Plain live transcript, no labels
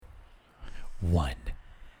1.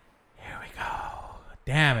 Here we go.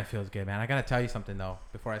 Damn, it feels good, man. I gotta tell you something though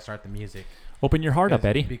before I start the music. Open your heart up,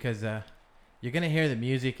 Eddie. Because you're gonna hear the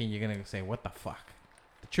music and you're gonna say, "What the fuck?"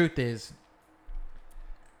 The truth is,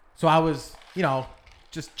 so I was,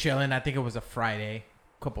 just chilling. I think it was a Friday,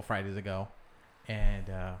 a couple Fridays ago, and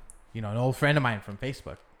an old friend of mine from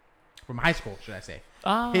Facebook, from high school, should I say,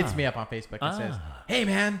 hits me up on Facebook and says, "Hey,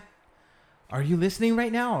 man, are you listening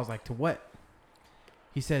right now?" I was like, "To what?"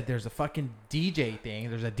 He said, "There's a fucking DJ thing.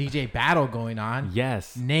 There's a DJ battle going on.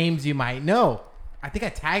 Yes. Names you might know." I think I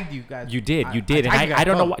tagged you guys. You did. I And tagged you guys I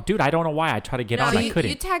don't know both. why. Dude, I don't know why. I tried to get on. I couldn't.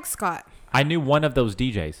 You tagged Scott. I knew one of those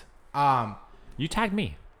DJs. You You tagged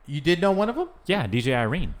me. you did know one of them? Yeah, DJ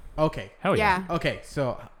Irene. Okay. Hell yeah. Okay.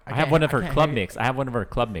 So I have one of her can't Club hear you. Mix. I have one of her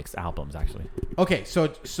Club Mix albums, actually. Okay. So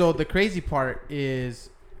the crazy part is,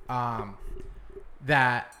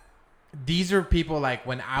 that these are people like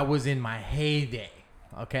when I was in my heyday.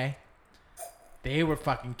 Okay. They were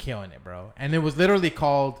fucking killing it, bro. And it was literally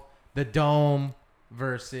called the Dome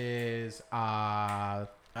versus the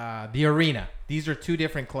Arena. These are two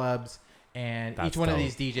different clubs, and That's each one of dope.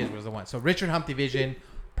 these DJs was the one. So Richard Hump Division,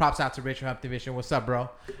 props out to Richard Hump Division. What's up, bro?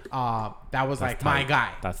 That was like my tight.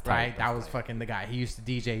 guy. That's tight. right. That's That was fucking the guy. He used to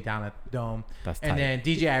DJ down at Dome. That's and tight. then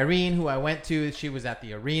DJ Irene, who I went to, she was at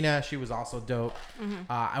the Arena. She was also dope.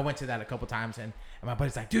 I went to that a couple times, and my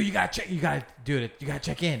buddy's like, "Dude, you gotta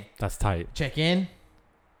check in." That's tight. Check in,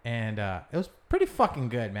 and it was pretty fucking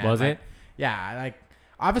good, man. Was Like, it? Yeah, like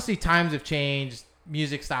obviously times have changed,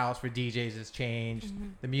 music styles for DJs has changed,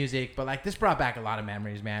 the music, but like this brought back a lot of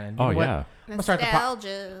memories, man. And you know what? yeah. I'm gonna start the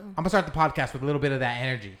podcast with a little bit of that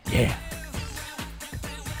energy. Yeah.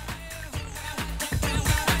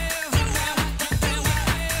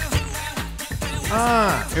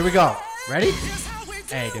 Here we go. Ready?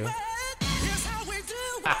 Hey, dude.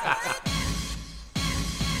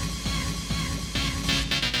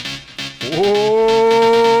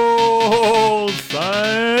 Oh,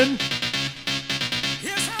 son.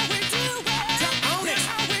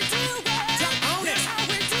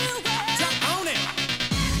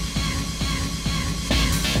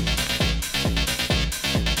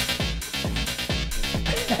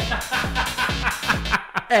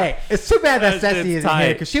 Hey, it's too bad that That Ceci shit's isn't tight.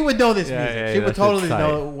 here because she would know this Yeah, music. yeah, She that would totally shit's tight.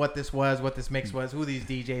 know what this was, what this mix was, who these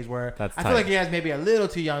DJs were. That's I feel tight. like you guys may be a little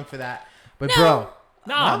too young for that, but No. bro,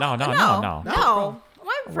 No. No.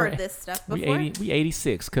 I've heard this stuff We before.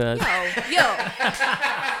 86, cuz. Yo.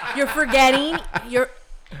 You're forgetting.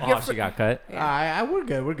 Oh, she got cut. we're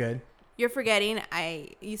good. We're good. You're forgetting.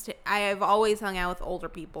 I've always hung out with older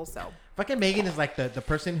people, so. Fucking Megan is like the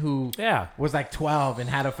person who Yeah. was like 12 and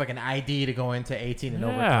had a fucking ID to go into 18 and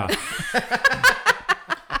over. Yeah.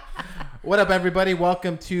 What up, everybody?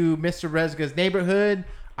 Welcome to Mr. Rezga's Neighborhood.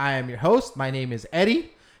 I am your host. My name is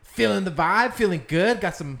Eddie. Feeling the vibe, feeling good.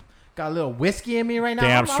 Got a little whiskey in me right now.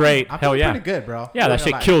 Damn straight. I'm Hell feeling yeah. pretty good, bro. Yeah, that Not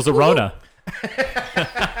shit gonna lie. kills the Rona.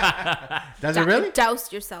 Does it really?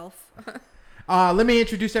 Douse yourself. Let me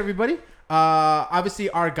introduce everybody. Obviously,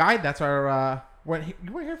 our guide. That's our. You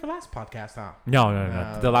weren't here for last podcast, huh?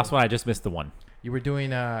 No. The last one, I just missed the one. You were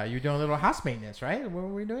doing a little house maintenance, right? What were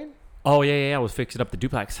we doing? Oh, yeah. I was fixing up the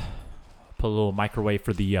duplex. Put a little microwave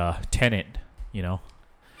for the tenant,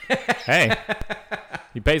 Hey,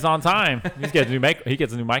 he pays on time. He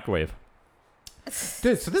gets a new microwave.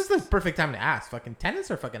 Dude, so this is the perfect time to ask. Fucking tenants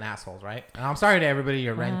are fucking assholes, right? And I'm sorry to everybody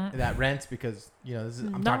that rents because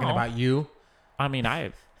I'm talking No. about you. I mean,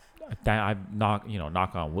 I'm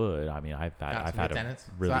knock on wood. I mean, I've Got some had good a tenants.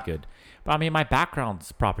 really So good. But I mean, my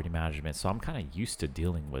background's property management, so I'm kind of used to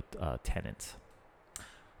dealing with tenants.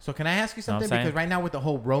 So can I ask you Know what I'm something? saying? Because right now with the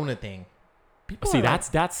whole Rona thing, people See, are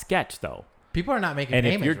that's sketch though. people are not making And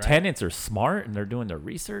payments. if your right? tenants are smart and they're doing their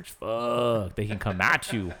research, fuck, they can come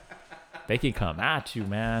at you. They can come at you,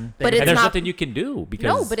 man. But and it's there's not- nothing you can do because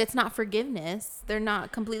No, but it's not forgiveness. They're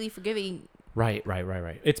not completely forgiving. Right.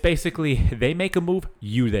 It's basically they make a move,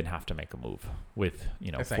 you then have to make a move with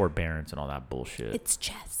It's like- forbearance and all that bullshit. It's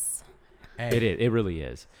chess. Hey, It is. It really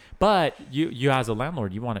is. But you as a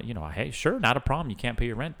landlord, you want to, hey, sure, not a problem. You can't pay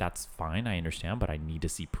your rent. That's fine. I understand. But I need to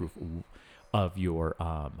see proof of your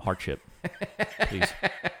hardship, please.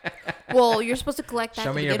 Well, you're supposed to collect that show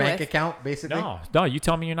to me your begin bank with. account, basically. No. You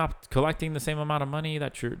tell me you're not collecting the same amount of money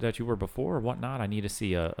that you were before or whatnot. I need to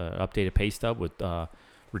see a updated pay stub with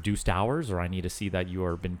reduced hours, or I need to see that you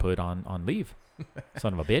are been put on leave.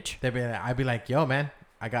 Son of a bitch. I'd be like, yo, man,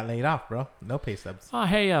 I got laid off, bro. No pay stubs. Oh,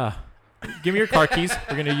 hey, give me your car keys.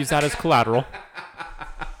 We're gonna use that as collateral.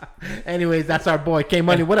 Anyways, that's our boy K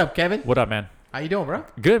Money. What up, Kevin? What up, man? How you doing, bro?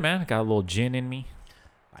 Good, man. Got a little gin in me.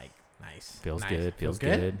 Like, Nice. Feels Nice. good. Feels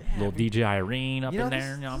good? good. Yeah, Little we- DJ Irene up in there.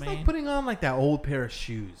 This, You know this what is I like mean? putting on like that old pair of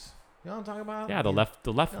shoes. You know what I'm talking about? Yeah, the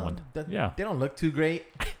left one. Yeah. They don't look too great,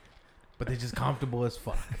 but they're just comfortable as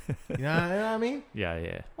fuck. You know what I mean? Yeah,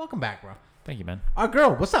 yeah. Welcome back, bro. Thank you, man. Our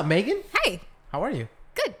girl, what's up, Megan? Hey, How are you?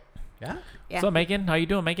 good. Yeah? Yeah, What's up, Megan? How you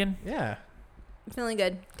doing, Megan? Yeah. feeling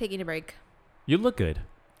good. Taking a break. You look good.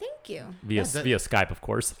 Thank you. Via Yeah, via Skype, of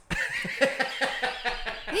course.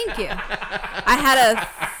 Thank you. I had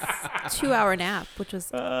a 2-hour nap, which was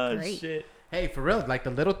great. shit. Hey, for real, like the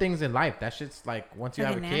little things in life, that shit's like once you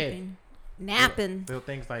have a kid. Napping. Little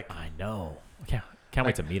things like I know. Yeah. Can't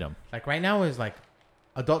wait to meet him. like right now is like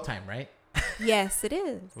adult time, right? Yes, it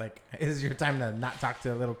is. Like is your time to not talk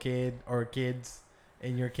to a little kid or kids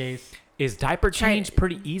in your case. Is diaper Try- change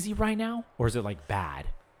pretty easy right now, or is it like bad?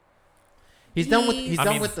 He's done with he's I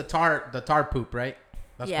done mean- with the tar poop, right?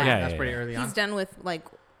 That's Yeah. pretty, Yeah, that's yeah, pretty yeah. early on. He's done with like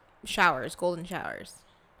showers, golden showers.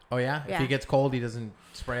 Oh yeah? If Yeah. he gets cold, he doesn't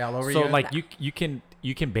spray all over So you. like you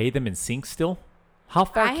can bathe them in sinks still. How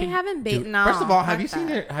far I can haven't Dude, been. No, first of all, have fuck you seen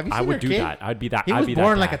that. it? Have you seen I would her do kid? that. I'd be that. He I'd was be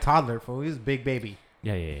born that like a bad. toddler. Fool. He was a big baby.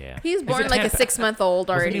 Yeah. He was Is born it like a 10 6-month-old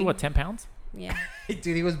Wasn't already. he what 10 pounds? Yeah,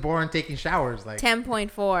 Dude, he was born taking showers. Like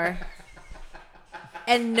 10.4.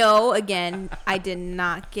 And no, again, I did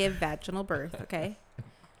not give vaginal birth. Okay.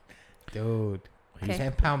 dude, Okay.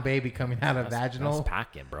 10-pound baby coming out of That's vaginal.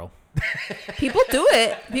 packing, bro. People do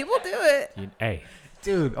it. People do it. Hey,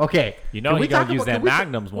 Dude, okay. you know Can he we gonna talk use about- that can we ta-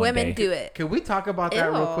 magnums one Women day. do it. Can we talk about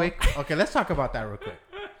that real Ew. quick? Okay, let's talk about that real quick.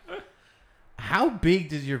 How big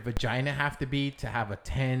does your vagina have to be to have a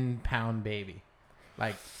 10-pound baby?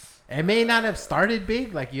 Like, it may not have started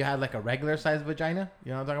big, like you had like a regular sized vagina.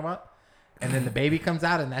 You know what I'm talking about? And then the baby comes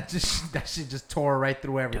out, and that shit just tore right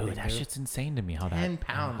through everything. Dude, that shit's insane to me. How 10 that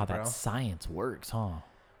pounds, how bro. that science works, huh?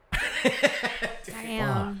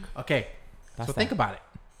 Damn. Okay, That's so that. think about it.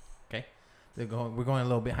 Okay, we're going a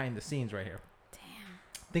little behind the scenes right here. Damn.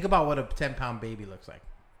 Think about what a 10-pound baby looks like,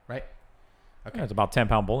 right? Okay. Yeah, it's about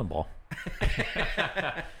 10-pound bowling ball.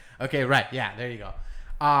 Okay, right. Yeah, there you go.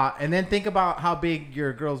 And then think about how big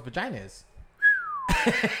your girl's vagina is.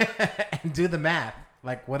 And do the math.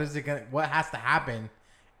 Like, what has to happen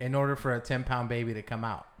in order for a 10-pound baby to come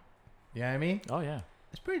out? You know what I mean? Oh yeah,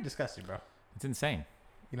 It's pretty disgusting, bro. it's insane.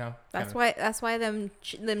 You know? That's kinda- why them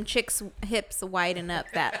chicks' hips widen up.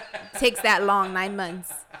 That takes that long, 9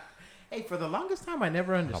 months. Hey, for the longest time, I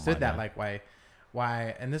never understood that. man. Like,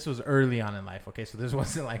 why? And this was early on in life. Okay, so this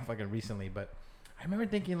wasn't like fucking recently, but I remember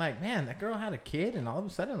thinking like, man, that girl had a kid, and all of a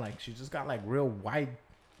sudden, like, she just got like real wide,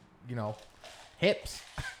 hips.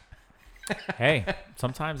 Hey,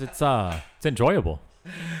 sometimes it's enjoyable.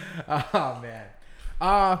 Oh man.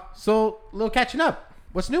 So a little catching up.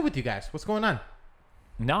 What's new with you guys? What's going on?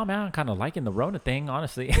 No, man, I'm kind of liking the Rona thing,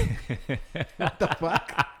 honestly. What the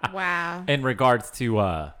fuck? Wow. In regards to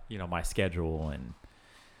my schedule and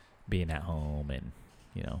being at home and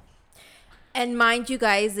And mind you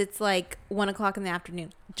guys, it's like 1 o'clock in the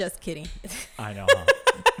afternoon. Just kidding. I know.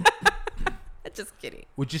 Just kidding.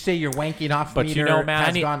 Would you say your wanking off But meter you know, man,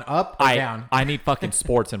 has gone up or down? I need fucking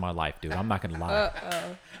sports in my life, dude. I'm not gonna lie.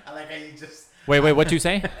 I like how you just. Wait, what'd you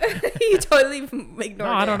say? You totally ignored No,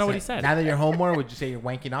 I don't it. know what he said. Now that you're home more, would you say you're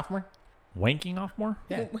wanking off more? Wanking off more?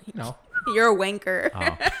 Yeah. No. You're a wanker.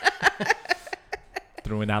 Oh.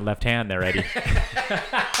 Threw in that left hand there, Eddie.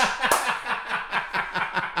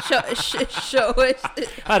 Show us.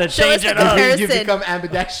 How to Show us change the it up. comparison. You become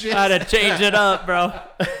ambidextrous. How to change it up, bro.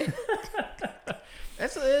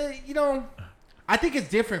 That's I think it's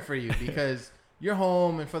different for you because you're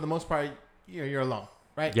home and for the most part you're alone,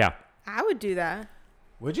 right? Yeah. I would do that.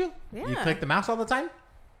 Would you? You Yeah. click the mouse all the time?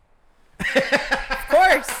 Of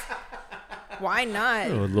course. Why not? A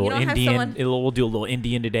You little don't have Indian. someone- We'll do a little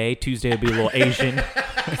Indian today. Tuesday will be a little Asian.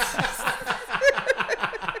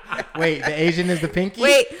 Wait, the Asian is the pinky?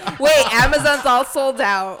 Wait. Amazon's all sold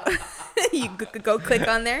out. You go click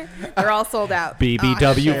on there. They're all sold out.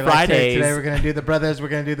 BBW Shit, like today Fridays. we're gonna do the brothers. We're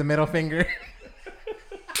gonna do the middle finger.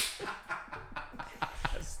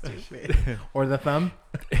 Stupid. Or the thumb.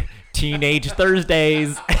 Teenage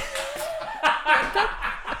Thursdays.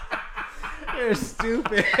 You're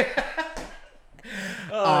stupid,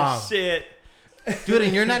 Oh shit. dude.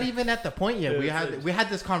 And you're not even at the point yet. We had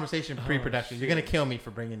this conversation pre-production. You're gonna kill me for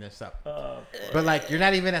bringing this up. But like, you're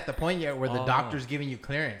not even at the point yet where the doctor's giving you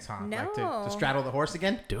clearance, huh? Like to No. straddle the horse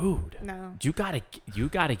again. Dude. No. You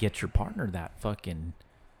gotta get your partner that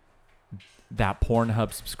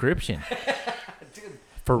Pornhub subscription.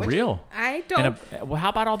 For real. I don't. Well, how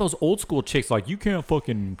about all those old school chicks like you can't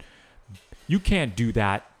do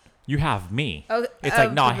that. You have me. Oh, It's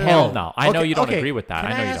like no, hell no. I know you don't agree with that.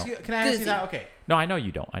 Can I know you ask don't. Can I ask you Goosey. that? Okay. No, I know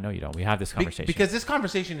you don't. We have this conversation. Because this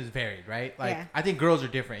conversation is varied, right? Like, Yeah. I think girls are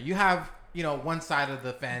different. You have, one side of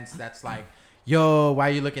the fence that's like, yo, why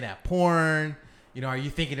are you looking at porn? Are you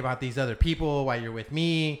thinking about these other people while you're with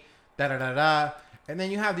me? Da da da da. And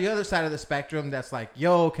then you have the other side of the spectrum that's like,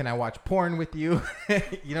 yo, can I watch porn with you?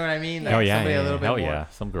 You know what I mean? Like oh yeah, somebody a little bit hell more- yeah.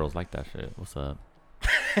 Some girls like that shit. What's up?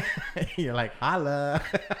 You're like, holla.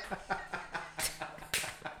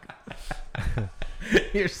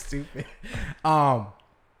 You're stupid. Why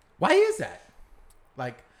is that?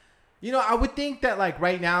 Like, I would think that like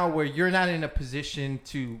right now where you're not in a position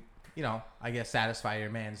to, I guess satisfy your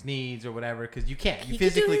man's needs or whatever, because you can't. You He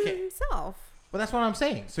physically could do it can't. himself. Well, that's what I'm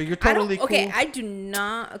saying. So you're I don't. totally cool. Okay, I do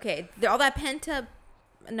not. Okay, all that pent up.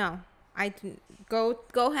 No,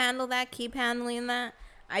 go handle that. Keep handling that.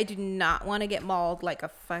 I do not want to get mauled like a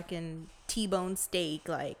fucking T-bone steak,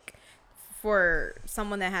 like for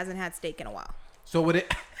someone that hasn't had steak in a while. So would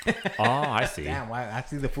it? Oh, I see. Damn, why I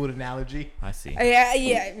see the food analogy. I see.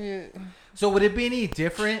 Yeah. So would it be any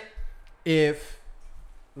different if,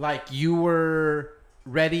 like, you were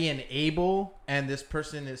ready and able, and this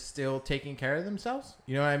person is still taking care of themselves?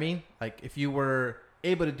 You know what I mean? Like, if you were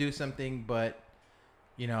able to do something, but,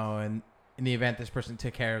 in the event this person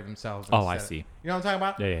took care of themselves. Oh, I instead of- see. You know what I'm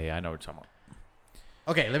talking about? Yeah. I know what you're talking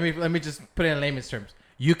about. Okay, let me just put it in layman's terms.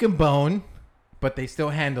 You can bone, but they still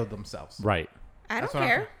handle themselves. Right. I don't That's what I'm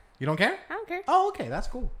care. saying. You don't care? I don't care. Oh, okay. That's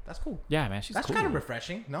cool. That's cool. Yeah, man. She's That's cool. kind of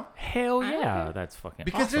refreshing, no? Hell I don't yeah. care. That's fucking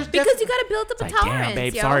Because awesome. there's Because you gotta build up a It's like, tolerance. damn,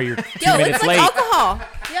 babe. Yo. Sorry, you're 2 Yo, minutes it's like late. alcohol.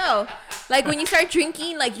 Yo, like when you start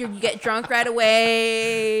drinking, like you get drunk right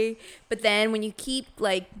away. But then when you keep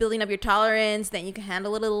like building up your tolerance, then you can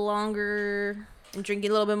handle it a little longer and drink it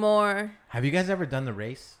a little bit more. Have you guys ever done the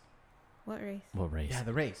race? What race? What race? Yeah,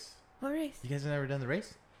 the race. What race? You guys have never done the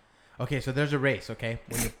race? Okay, so there's a race, okay?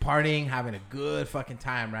 When you're partying, having a good fucking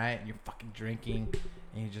time, right? And you're fucking drinking,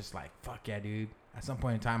 and you're just like, fuck yeah, dude. At some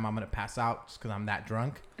point in time, I'm going to pass out just because I'm that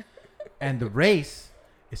drunk. And the race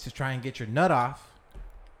is to try and get your nut off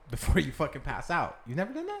before you fucking pass out. You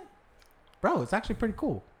never done that? Bro, it's actually pretty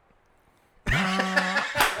cool.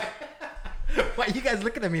 Why you guys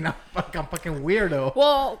looking at me now? Fuck, I'm fucking weirdo.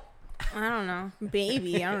 Well, I don't know.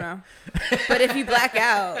 Maybe. I don't know. But if you black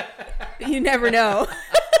out, you never know.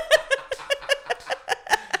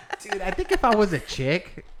 Dude, I think if I was a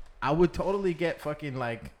chick, I would totally get fucking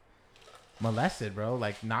like molested, bro.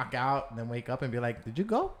 Like knock out and then wake up and be like, "Did you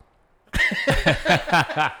go?"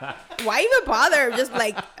 Why even bother? Just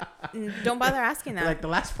like, don't bother asking that. Like the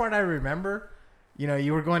last part I remember,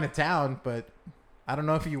 you were going to town, but I don't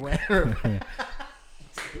know if you went or.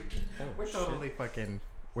 We're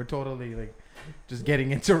totally like just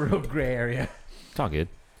getting into a real gray area. It's all good.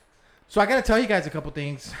 So I gotta tell you guys a couple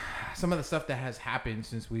things. Some of the stuff that has happened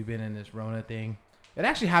since we've been in this Rona thing. It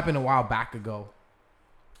actually happened a while back ago,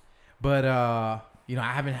 but I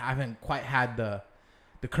haven't quite had the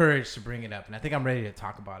courage to bring it up, and I think I'm ready to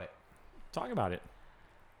talk about it. Talk about it.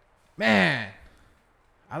 Man,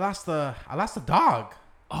 I lost the dog.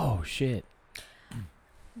 Oh, shit.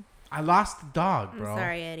 I lost the dog, I'm bro.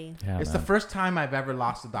 sorry, Eddie. Yeah, It's man. the first time I've ever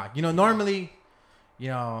lost a dog. Normally,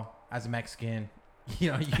 as a Mexican,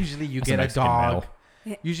 usually you As a get a Mexican dog.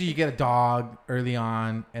 male. Usually you get a dog early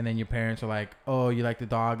on, and then your parents are like, "Oh, you like the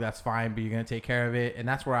dog? That's fine, but you're gonna take care of it." And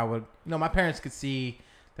that's where I would, my parents could see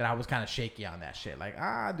that I was kind of shaky on that shit. Like,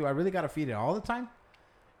 do I really gotta feed it all the time?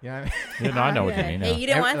 You know what I mean? Yeah, no, I know what you Yeah. mean. Hey, Yeah. you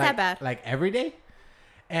didn't want like, that bad. Like every day.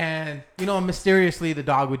 And, mysteriously the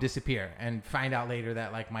dog would disappear and find out later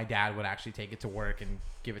that like my dad would actually take it to work and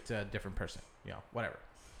give it to a different person, whatever.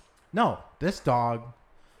 No, this dog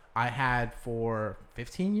I had for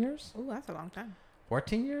 15 years, Ooh, that's a long time.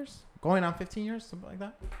 14 years, going on 15 years, something like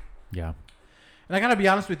that. Yeah. And I got to be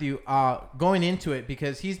honest with you, going into it,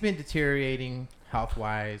 because he's been deteriorating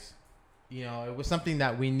health-wise, it was something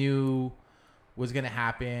that we knew was going to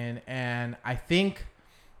happen. And I think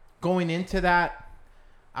going into that,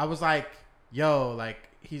 I was like, yo, like,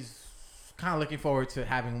 he's kind of looking forward to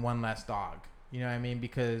having one less dog. You know what I mean?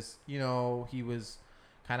 Because, he was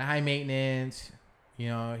kind of high maintenance. He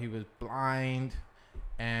was blind.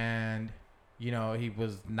 And, he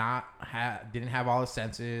was didn't have all his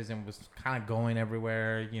senses and was kind of going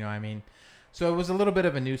everywhere. You know what I mean? So it was a little bit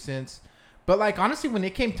of a nuisance. But, like, honestly, when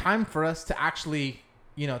it came time for us to actually,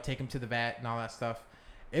 take him to the vet and all that stuff,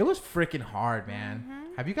 it was freaking hard, man.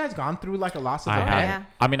 Mm-hmm. Have you guys gone through like a loss of I a have. pet? Yeah.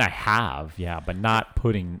 I mean, I have, yeah, but not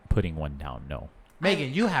putting one down. No.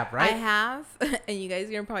 Megan, you have, right? I have, and you guys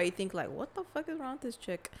are gonna probably think like, "What the fuck is wrong with this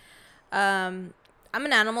chick?" I'm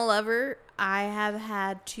an animal lover. I have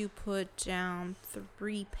had to put down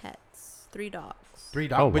 3 pets, 3 dogs. 3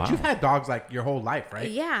 dogs. Oh, But wow. you've had dogs like your whole life, right?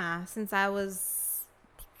 Yeah, since I was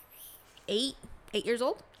 8 years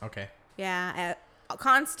old. Okay. Yeah,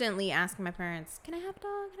 constantly asking my parents, "Can I have a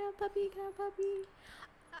dog? Can I have a puppy? Can I have a puppy?"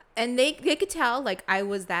 And they could tell like I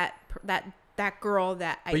was that girl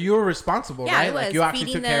that I. But you were responsible, Yeah, right? I was. Like you actually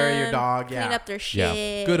Feeding took care of your them, dog. clean Yeah. up their Yeah.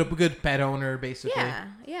 shit. Good pet owner, basically.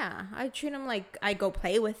 Yeah. I treat them like I go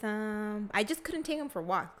play with them. I just couldn't take them for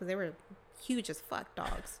walks because they were huge as fuck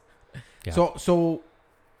dogs. Yeah. So,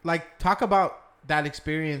 like, talk about that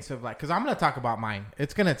experience of like, because I'm gonna talk about mine.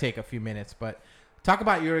 It's gonna take a few minutes, but talk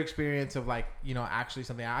about your experience of like, you know, actually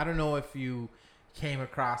something. I don't know if you came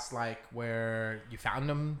across like where you found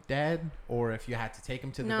them dead, or if you had to take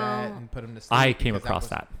them to the No. vet and put them to sleep. I came because across was-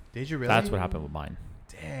 that. Did you really? That's what happened with mine.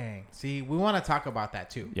 Dang. See, we want to talk about that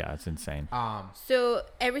too. Yeah, it's insane. So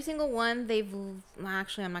every single one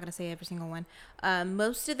actually, I'm not gonna say every single one.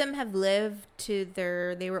 Most of them have lived to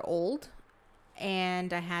they were old, and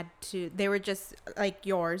they were just like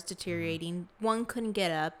yours, deteriorating. One couldn't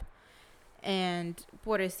get up, and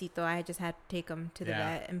pobrecito, I just had to take him to the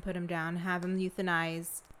vet and put him down, have him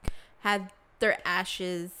euthanized, had their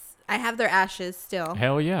ashes. I have their ashes still.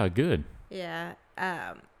 Hell yeah, good. Yeah.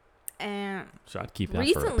 And So I'd keep that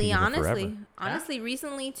recently, for honestly, forever.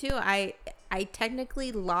 recently too, I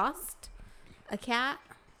technically lost a cat.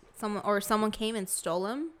 Someone came and stole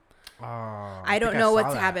him. Oh, I don't think know saw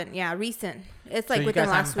what's that. happened. Yeah, recent. It's So like you within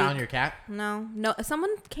guys last haven't week. found your cat? No.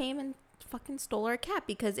 Someone came and fucking stole our cat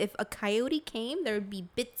because if a coyote came, there would be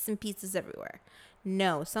bits and pieces everywhere.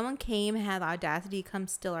 No, someone came and had the audacity to come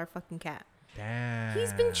steal our fucking cat. Damn.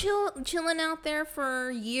 He's been chilling out there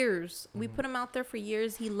for years. We put him out there for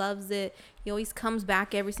years. He loves it. He always comes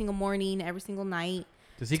back every single morning, every single night.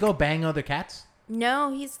 Does he go bang other cats?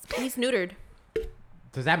 No, he's neutered.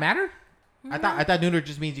 Does that matter? I thought neuter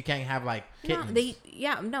just means you can't have like kittens.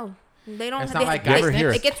 No, they don't. It's not like You ever hear-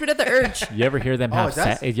 It gets rid of the urge. You ever hear them Oh, have it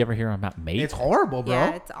does? sex? You ever hear them have mates? It's horrible, bro.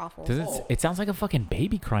 Yeah, it's awful. It sounds like a fucking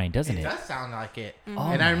baby crying, doesn't It it? does sound like it. Oh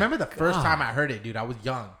And I my remember the first God. time I heard it, dude, I was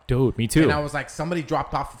young. Dude, me too. And I was like, somebody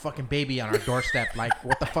dropped off a fucking baby on our doorstep. Like,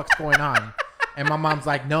 what the fuck's going on? And my mom's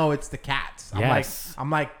like, no, it's the cats. Yes. I'm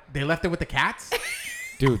like, they left it with the cats?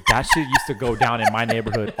 Dude, that shit used to go down in my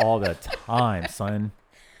neighborhood all the time, son.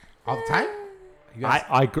 All the time? You guys,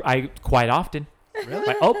 I quite often. really?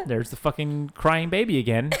 Like, oh, there's the fucking crying baby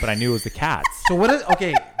again, but I knew it was the cats. So what is,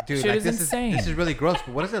 okay, dude, Shit like, is this insane. is really gross,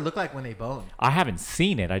 but what does it look like when they bone? I haven't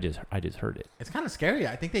seen it. I just heard it. It's kind of scary.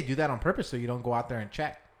 I think they do that on purpose so you don't go out there and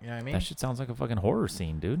check. You know what I mean? That shit sounds like a fucking horror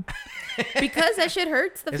scene, dude. Because that shit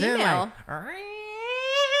hurts the Isn't it female.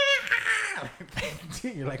 like,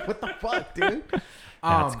 dude, you're like, what the fuck, dude?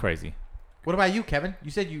 That's crazy. What about you, Kevin?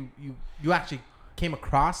 You said you actually came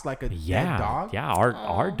across like a Yeah, dead dog. yeah.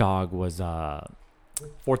 Our dog was 4th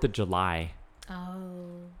of July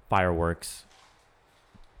Oh. fireworks.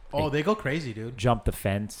 Oh, they go crazy, dude. Jumped the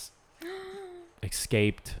fence,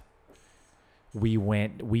 escaped. We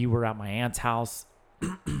were at my aunt's house,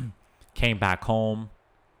 came back home.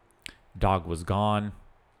 Dog was gone.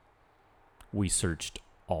 We searched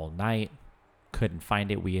all night, couldn't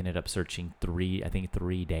find it. We ended up searching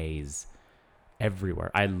 3 days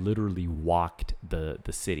everywhere. I literally walked the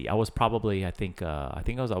city. I was probably, I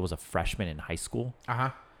was a freshman in high school.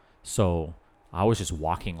 So I was just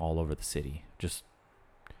walking all over the city, just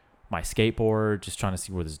my skateboard, just trying to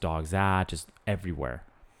see where this dog's at, just everywhere.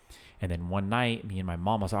 And then one night, me and my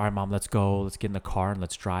mom, I was like, all right, Mom, let's go. Let's get in the car and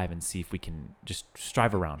let's drive and see if we can just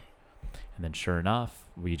drive around. And then sure enough,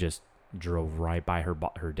 we just drove right by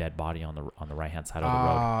her dead body on the right-hand side of the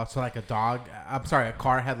road. So like a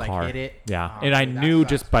car had like Car. hit it. Yeah. Oh, And I dude, that knew sucks,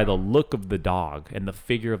 just by bro. the look of the dog and the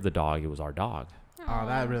figure of the dog, it was our dog. Oh,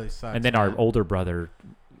 that really sucks. And then our man. older brother,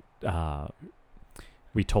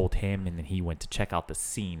 we told him, and then he went to check out the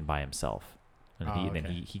scene by himself. And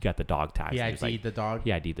okay. he got the dog tags. He and was ID'd like, the dog.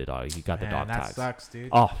 He ID'd the dog. He got the dog that tags. sucks, dude.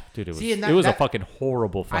 Oh, dude, it was See, and it was a that- fucking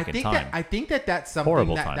horrible fucking time. I think that's something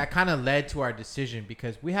Horrible that, time. that kind of led to our decision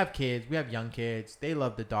because we have kids, we have young kids, they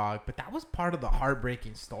love the dog, but that was part of the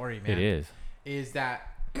heartbreaking story, man. It is. Is that,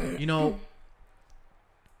 you know,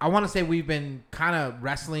 I want to say we've been kind of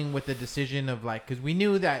wrestling with the decision of like, because we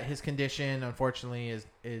knew that his condition, unfortunately,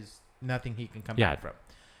 is nothing he can come Yeah. back from.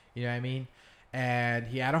 You know what I mean? And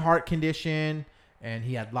he had a heart condition, and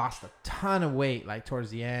he had lost a ton of weight like towards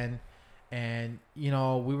the end. And, you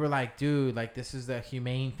know, we were like, dude, like this is the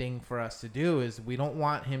humane thing for us to do is we don't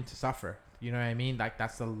want him to suffer. You know what I mean? Like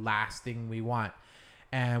that's the last thing we want.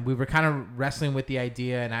 And we were kind of wrestling with the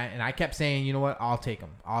idea, and I kept saying, you know what, I'll take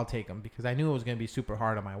him because I knew it was going to be super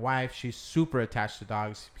hard on my wife. She's super attached to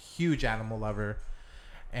dogs, huge animal lover.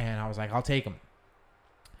 And I was like, I'll take him.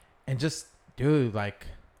 And just, dude, like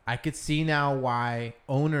I could see now why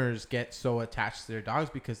owners get so attached to their dogs,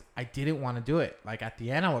 because I didn't want to do it. Like at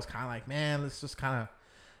the end, I was kind of like, man, let's just kind of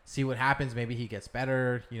see what happens. Maybe he gets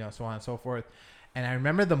better, you know, so on and so forth. And I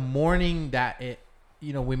remember the morning that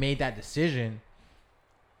we made that decision,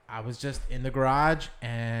 I was just in the garage,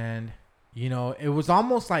 and, you know, it was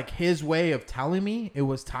almost like his way of telling me it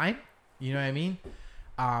was time. You know what I mean?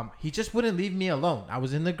 He just wouldn't leave me alone. I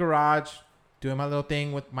was in the garage doing my little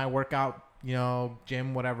thing with my workout, you know,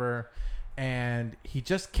 gym, whatever. And he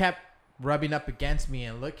just kept rubbing up against me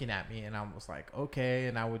and looking at me. And I was like, okay.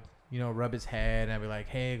 And I would, you know, rub his head and I'd be like,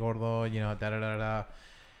 hey, gordo, you know, da-da-da-da.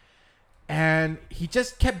 And he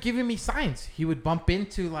just kept giving me signs. He would bump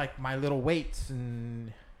into like my little weights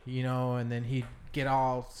and, you know, and then he'd get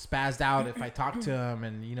all spazzed out if I talked to him.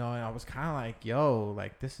 And, you know, and I was kind of like, yo,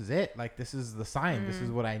 like, this is it. Like, this is the sign. This is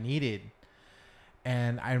what I needed.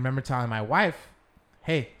 And I remember telling my wife,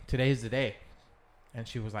 hey, today's the day. And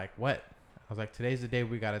she was like, what? I was like, today's the day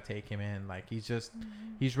we got to take him in. Like,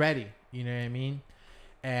 he's ready. You know what I mean?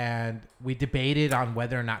 And we debated on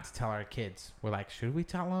whether or not to tell our kids. We're like, should we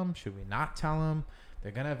tell them? Should we not tell them?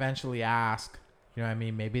 They're going to eventually ask. You know what I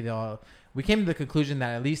mean? Maybe we came to the conclusion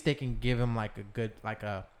that at least they can give him like a good, like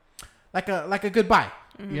a goodbye.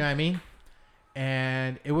 You know what I mean?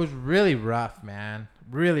 And it was really rough, man.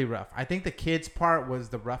 Really rough. I think the kids part was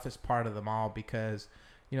the roughest part of them all, because,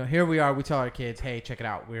 you know, here we are. We tell our kids, hey, check it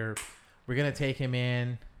out. We're going to take him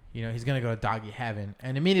in. You know, he's going to go to doggy heaven.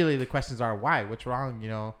 And immediately the questions are, why? What's wrong? You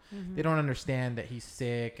know, they don't understand that he's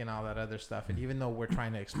sick and all that other stuff. And even though we're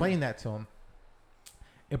trying to explain that to him,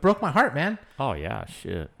 it broke my heart, man. Oh, yeah,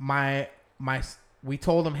 shit. We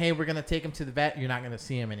told him, hey, we're going to take him to the vet. You're not going to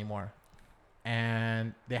see him anymore.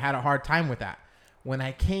 And they had a hard time with that. When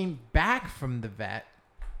I came back from the vet,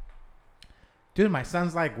 dude, my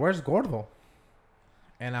son's like, where's Gordo?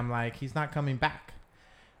 And I'm like, he's not coming back.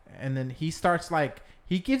 And then he starts like,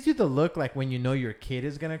 he gives you the look like when you know your kid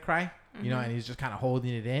is going to cry, you know, and he's just kind of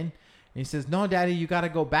holding it in. And he says, no, Daddy, you got to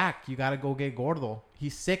go back. You got to go get Gordo.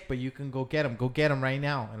 He's sick, but you can go get him. Go get him right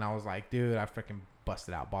now. And I was like, dude, I freaking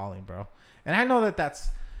busted out bawling, bro. And I know that's,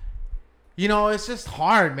 you know, it's just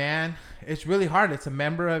hard, man. It's really hard. It's a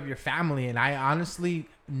member of your family. And I honestly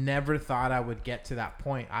never thought I would get to that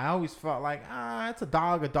point. I always felt like, it's a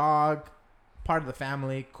dog, part of the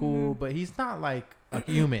family, cool. But he's not like a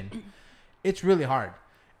human. It's really hard.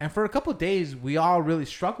 And for a couple of days, we all really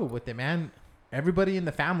struggled with it, man. Everybody in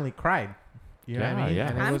the family cried. You know what I mean?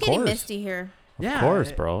 Yeah. I'm getting misty here. Of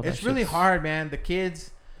course, bro. It's really hard, man. The kids,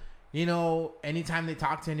 you know, anytime they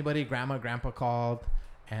talk to anybody, grandpa called,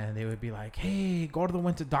 and they would be like, hey, Gordo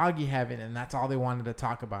went to doggy heaven, and that's all they wanted to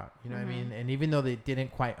talk about. You know what I mean? And even though they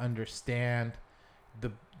didn't quite understand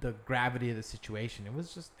the gravity of the situation, it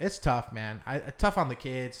was just, it's tough, man. Tough on the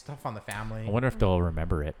kids, tough on the family. I wonder if they'll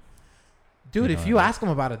remember it. Dude, if you ask them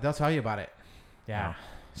about it, they'll tell you about it. Yeah. Wow.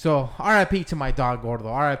 So, R.I.P. to my dog, Gordo.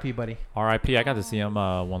 R.I.P., buddy. R.I.P. I got to see him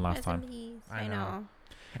one last time. I know.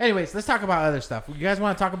 Anyways, let's talk about other stuff. You guys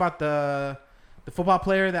want to talk about the football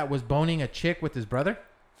player that was boning a chick with his brother?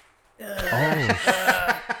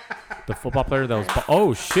 Oh, the football player that was...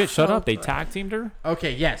 Oh, shit. Shut up. They tag teamed her?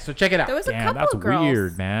 Okay, yes. So, check it out. There was a couple that's girls.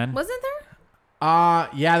 Weird, man. Wasn't there?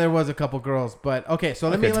 Yeah, there was a couple girls, but okay. So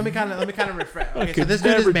let me kind of refresh. Okay, so this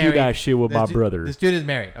dude never is married. do that shit with my brother. This dude is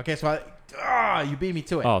married. Okay, so you beat me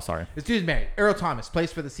to it. Oh, sorry. This dude is married. Earl Thomas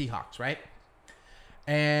plays for the Seahawks, right?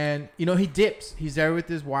 And you know he dips. He's there with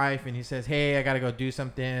his wife, and he says, "Hey, I gotta go do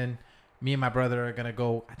something. Me and my brother are gonna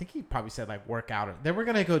go." I think he probably said like work out, or then we're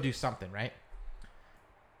gonna go do something, right?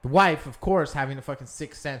 The wife, of course, having a fucking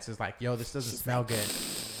sixth sense, is like, "Yo, this doesn't smell good."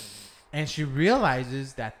 And she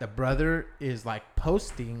realizes that the brother is like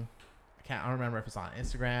posting, I don't remember if it's on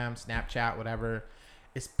Instagram, Snapchat, whatever,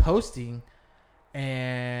 is posting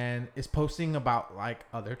about like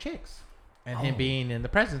other chicks and him being in the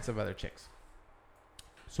presence of other chicks.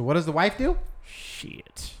 So what does the wife do?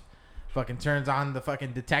 Shit. Fucking turns on the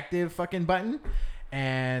fucking detective fucking button.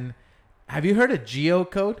 And have you heard of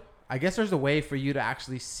geocode? I guess there's a way for you to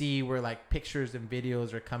actually see where like pictures and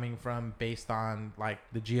videos are coming from based on like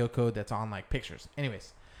the geocode that's on like pictures.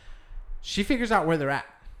 Anyways, she figures out where they're at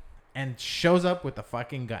and shows up with a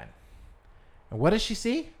fucking gun. And what does she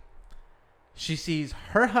see? She sees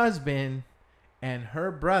her husband and her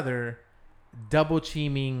brother double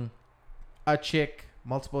teaming a chick,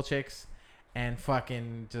 multiple chicks, and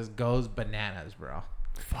fucking just goes bananas, bro.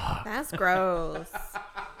 Fuck. That's gross.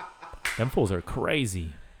 Them fools are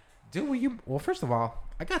crazy. Dude, well, first of all,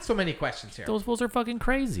 I got so many questions here. Those fools are fucking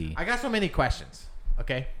crazy. I got so many questions.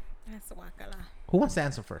 Okay. That's wakala. Who wants to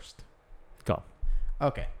answer first? Go.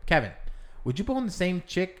 Okay. Kevin, would you bone the same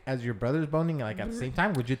chick as your brother's boning like at the same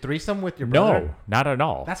time? Would you threesome with your brother? No, not at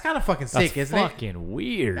all. That's kind of fucking That's sick, isn't it? fucking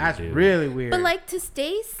weird. That's dude. really weird. But like to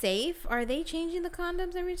stay safe, are they changing the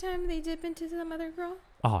condoms every time they dip into some other girl?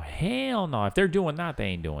 Oh hell no! If they're doing that, they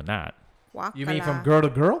ain't doing that. You mean from Guacala. girl to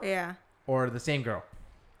girl Yeah, or the same girl?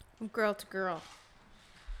 from girl to girl.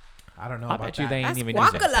 I don't know I about bet you that. they ain't That's even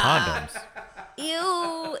using guacala. condoms.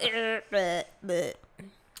 Ew. Bleh.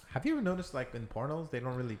 Have you ever noticed like in pornos they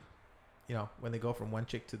don't really, when they go from one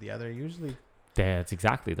chick to the other, usually. That's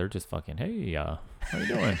exactly. They're just fucking. Hey, how you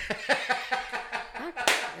doing?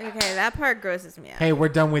 Okay, that part grosses me out. Hey, we're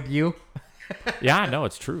done with you. Yeah, no,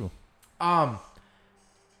 it's true.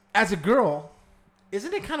 As a girl,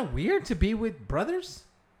 isn't it kind of weird to be with brothers?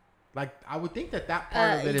 Like, I would think that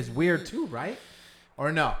part of it is weird too, right?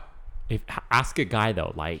 Or no? If ask a guy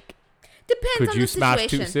though, like, Depends could on you the smash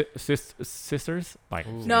situation. two sisters? Like,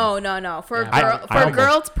 No. For Yeah. a girl, I almost-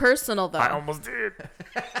 girl, it's personal though. I almost did.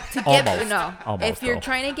 To get Almost. no. Almost, If you're though.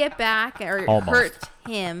 trying to get back or Almost. hurt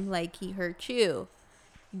him like he hurt you,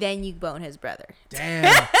 then you bone his brother.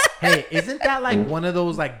 Damn. Hey, isn't that like one of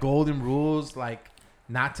those like golden rules, like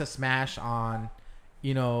not to smash on,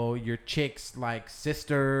 your chick's like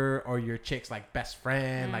sister or your chick's like best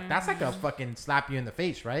friend? Like that's like a fucking slap you in the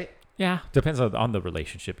face, right? Yeah, depends on the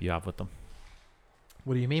relationship you have with them.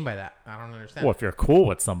 What do you mean by that? I don't understand. Well, if you're cool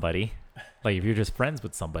with somebody, like if you're just friends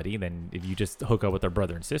with somebody, then if you just hook up with their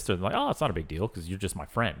brother and sister, they're like, oh, it's not a big deal because you're just my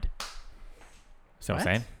friend. See what I'm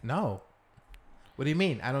saying? No. What do you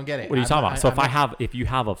mean? I don't get it. What are you talking about? So I'm not- if you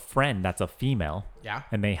have a friend that's a female Yeah.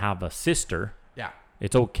 and they have a sister, Yeah.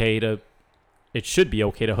 it should be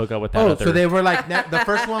okay to hook up with that Oh, other. so they were like the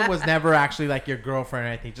first one was never actually like your girlfriend or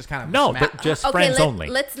anything, just kind of no, smack. but just Okay, friends only.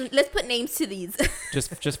 let's put names to these.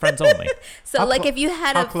 Just friends only. So How like clo- if you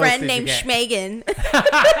had how a close friend did you named get? Schmegan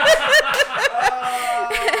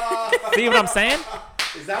See what I'm saying?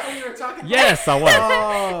 Is that what you were talking about? Yes, I was.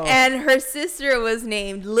 Oh. and her sister was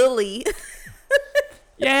named Lily,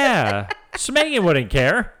 Yeah, Schmegan wouldn't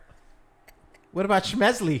care. What about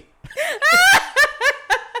Schmesley?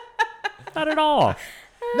 Not at all.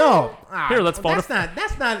 No. Here, let's phone That's not.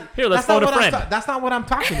 That's not. Here, let's that's not phone a what I'm friend. that's not what I'm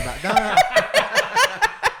talking about. No.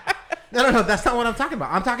 That's not what I'm talking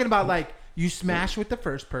about. I'm talking about like you smash with the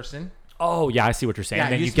first person. Oh yeah, I see what you're saying. Yeah,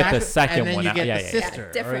 then you get smash the with- second and then one you out. get Yeah, the yeah,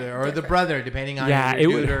 sister Different, or the different. brother, depending on yeah. if It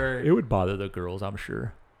you're would. dude or It would bother the girls, I'm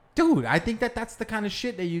sure. dude. I think that's the kind of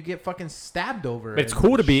shit that you get fucking stabbed over. But it's and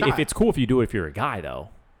cool to be shot. if it's cool if you do it if you're a guy though,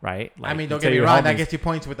 right? I mean, you don't tell get me your wrong. That homies- gets you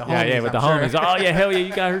points with the homies. Yeah, yeah, with the I'm homies. sure. Oh yeah, hell yeah,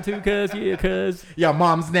 you got her too, cuz. Yeah, cuz. Yeah,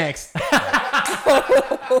 mom's next.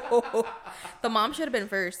 the mom should have been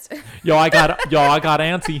first. Yo, I got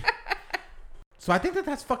Auntie. So I think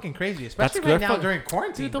that's fucking crazy, especially That's right good. now during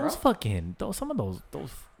quarantine, Dude, some of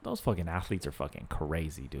those fucking athletes are fucking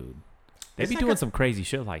crazy, dude. They It's be like doing a- some crazy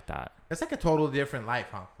shit like that. It's like a total different life,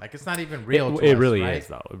 huh? Like it's not even real. It to us, really right? is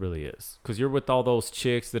though. It really is. Because you're with all those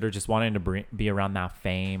chicks that are just wanting to be around that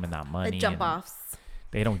fame and that money. The jump and offs.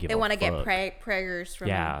 They don't give. They want to get preggers from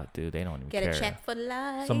Yeah, dude. They don't even get care. a check for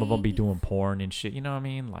life. Some of them be doing porn and shit. You know what I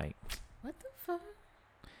mean? Like, What the fuck?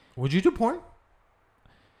 Would you do porn?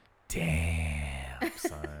 damn,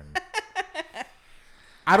 son.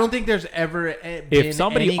 I don't think there's ever been If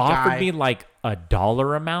somebody any offered guy- me like a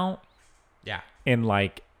dollar amount yeah. and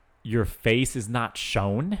like your face is not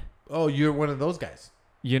shown, Oh, you're one of those guys.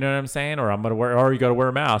 you know what I'm saying? Or I'm gonna wear, or you gotta wear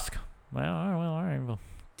a mask. Well, all right. Well,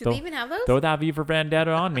 Do they even have those? throw that V for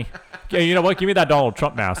Vendetta on me. Yeah, you know what? Give me that Donald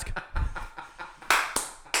Trump mask.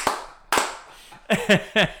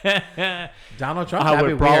 Donald Trump. I that'd would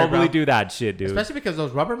be weird, probably bro. do that shit, dude. Especially because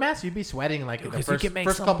those rubber masks, you'd be sweating like in the 'Cause you first, can make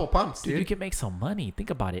first some- couple pumps, Dude, dude. you can make some money. Think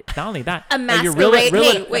about it. Not only that, A like, you're really,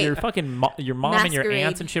 masquerade- wait. your fucking your mom and your Masquerade.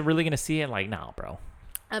 aunts and shit really gonna see it. Like, nah, bro,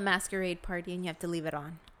 A masquerade party and you have to leave it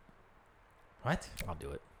on. What? I'll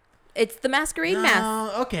do it. It's the masquerade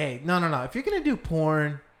mask. Okay. No. If you're gonna do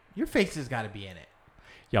porn, your face has got to be in it.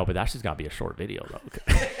 Yo, but that's just gotta be a short video though.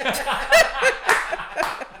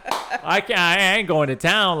 I ain't going to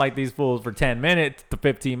town like these fools for 10 minutes to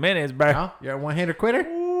 15 minutes, bro. No? You're a one-hitter quitter.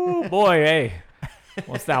 Ooh, boy, hey.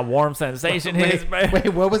 Once that warm sensation hits, bro. Wait,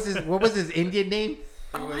 what was his Indian name?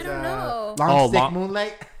 It was, I don't know. Long Oh, Stick Long-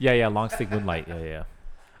 Moonlight. Yeah, long stick moonlight. Yeah.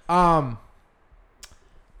 I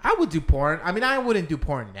would do porn. I mean, I wouldn't do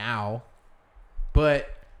porn now, but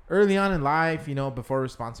early on in life, before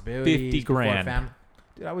responsibilities, 50 before grand. family,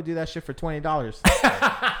 dude, I would do that shit for $20.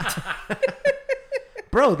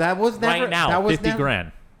 Bro, that was never Right now, that was 50 never,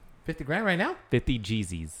 grand. 50 grand right now? 50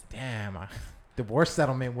 Jeezys. Damn, divorce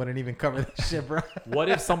settlement wouldn't even cover that shit, bro. What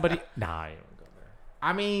if somebody... Nah, I don't go there.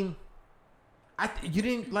 I mean, you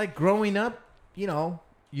didn't like growing up,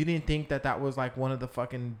 you didn't think that was like one of the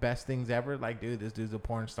fucking best things ever? Like, dude, this dude's a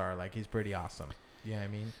porn star. Like, he's pretty awesome. You know what I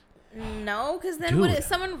mean? No, because then would Dude.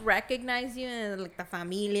 someone recognize you in like the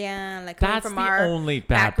familia, like coming That's from the our only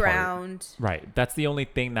bad part. background? Right. That's the only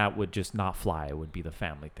thing that would just not fly. Would be the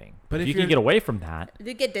family thing. But But if you can you're- get away from that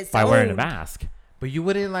You get disowned. by wearing a mask. But you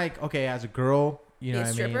wouldn't like, okay, as a girl, you know Be a what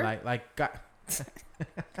I mean? stripper? Like,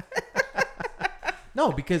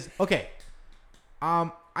 no, because okay,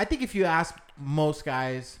 I think if you ask most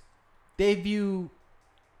guys, they view,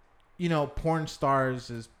 porn stars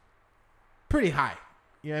as pretty high.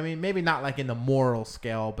 You know what I mean? Maybe not like in the moral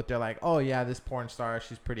scale, but they're like, oh yeah, this porn star,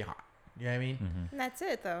 she's pretty hot. You know what I mean? Mm-hmm. And that's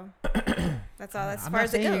it, though. That's all. As I'm far not as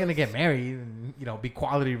it saying goes. you're gonna get married and be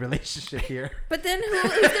quality relationship here. But then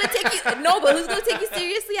who's gonna take you? No, but who's gonna take you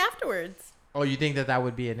seriously afterwards? Oh, you think that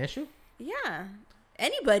would be an issue? Yeah,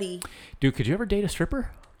 anybody, Dude, could you ever date a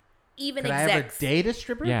stripper? even Could I ever execs. date a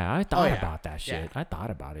stripper? Yeah, I thought yeah. about that shit. Yeah. I thought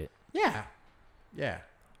about it. Yeah. Yeah.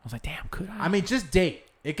 I was like, damn, could I? I mean, just date.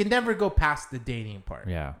 It can never go past the dating part.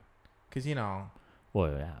 yeah. Because,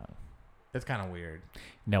 Well, yeah. that's kind of weird. You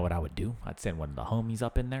know what I would do? I'd send one of the homies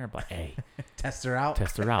up in there, but hey, Test her out.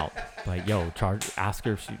 test her out. Like, yo, ask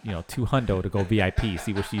her, if she, $200 to go VIP.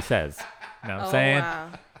 See what she says. You know what I'm saying? Wow.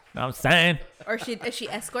 Know what I'm saying? Or is she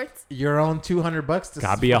escorts? Your own $200 to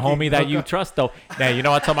Gotta be a fucking homie that hook you up. trust, though. Now, you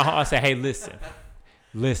know what I tell my homie? I say, hey, listen.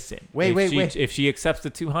 Wait. If she accepts the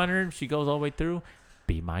 200, she goes all the way through,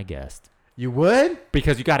 be my guest. You would?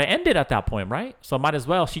 Because you got to end it at that point, right? So might as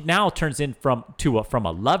well. She now turns in from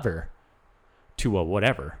a lover to a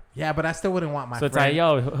whatever. Yeah, but I still wouldn't want my So it's friend. like,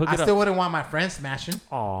 yo, hook I it still up. wouldn't want my friend smashing.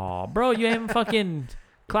 Aw, bro, you haven't fucking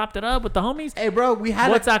clapped it up with the homies? Hey, bro, we had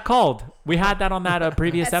What's that called? We had that on that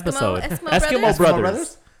previous Eskimo- episode. Eskimo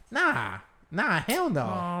Brothers. Nah, hell no.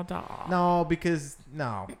 Aw, dawg. No, because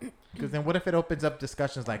then what if it opens up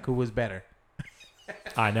discussions like who was better?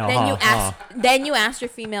 I know. Then huh? you ask your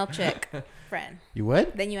female chick friend. You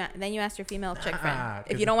would? Then you ask your female chick Nah, friend.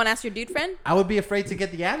 If 'cause you don't want to ask your dude friend, I would be afraid to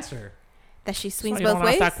get the answer. that she That's swings why you both don't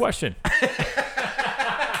ways. ask that question.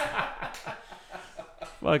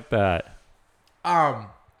 Fuck that. Um,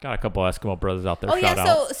 Got a couple Eskimo brothers out there. Oh Shout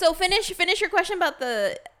yeah, out. so finish your question about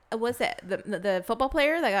the what's that the football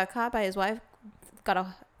player that got caught by his wife got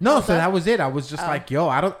a no, held so up? that was it. I was just Oh. like, yo,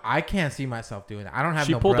 I can't see myself doing that. I don't have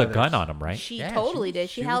She no pulled brothers. a gun on him, right? She Yeah, totally she- did.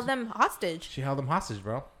 She she held was- them hostage. She held him hostage,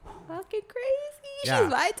 bro. Fucking crazy. Yeah. She's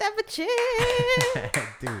my type of chick.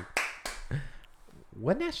 Dude.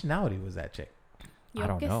 What nationality was that chick? I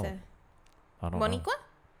don't know. Sé. I don't know. Moniqua?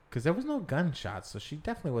 Because there was no gunshots, so she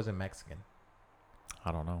definitely wasn't Mexican.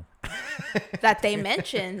 I don't know. That they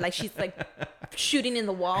mentioned, like she's like shooting in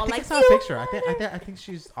the wall, I think like I saw a "You picture. I want think I think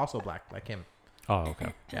she's also black, like him. Oh,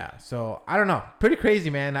 okay. Yeah. So I don't know. Pretty crazy,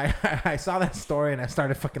 man. I saw that story and I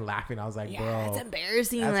started fucking laughing. I was like, Yeah, bro. it's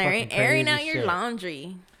embarrassing. that's Like fucking airing crazy out your shit.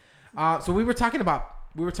 laundry. So we were talking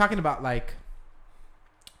about like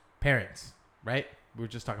parents, right? We were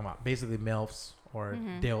just talking about basically MILFs or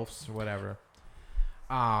DILFs or whatever.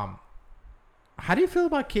 How do you feel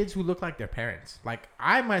about kids who look like their parents? Like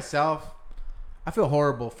I myself, I feel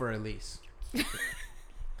horrible for Elise.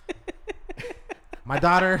 My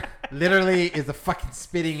daughter literally is a fucking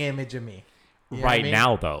spitting image of me. You know what I Right mean?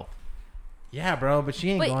 now, though. Yeah, bro, but she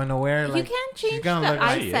ain't But going nowhere. you Like, can't she's change gonna the look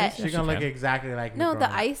eye like, set. She's Yes, gonna you look can. exactly like me. No, growing the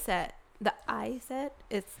up. eye set. The eye set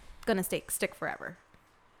is gonna stick forever.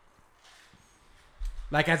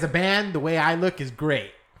 Like as a band, the way I look is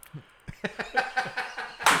great.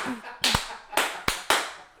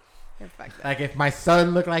 You're fucked up. Like if my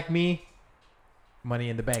son looked like me, money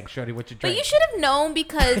in the bank. Shorty, what you But drink? you should have known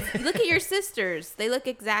because look at your sisters. They look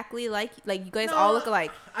exactly like you guys all look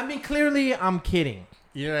alike. I mean, clearly I'm kidding.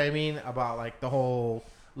 You know what I mean about like the whole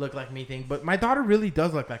look like me thing. But my daughter really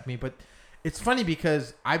does look like me. But it's funny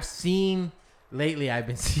because I've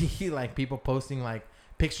been seeing like people posting like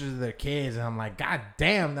pictures of their kids, and I'm like, God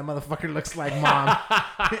damn, that motherfucker looks like mom.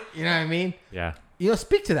 You know what I mean? Yeah.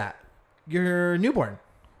 Speak to that. Your newborn.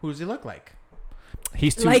 Who does he look like?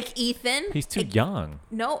 He's too. Like Ethan. He's too young.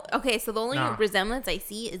 No, okay. So the only Nah. resemblance I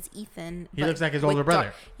see is Ethan. He but looks like his with older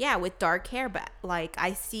brother. Yeah, with dark hair, but like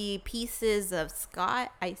I see pieces of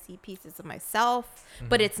Scott. I see pieces of myself,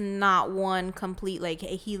 but Mm-hmm. it's not one complete. Like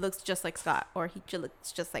hey, he looks just like Scott, or he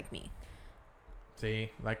looks just like me. See,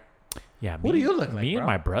 like Yeah. Who do you look like, Me bro? and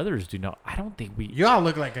my brothers do not. I don't think we. you all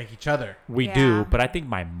look like each other. We Yeah. do, but I think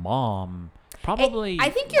my mom probably. I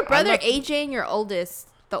think your brother look- AJ and your oldest,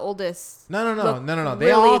 the oldest. No. look They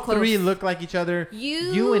really all close. three look like each other.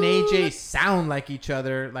 You and AJ sound like each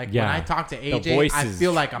other. Like when Yeah. I talk to AJ, I voices-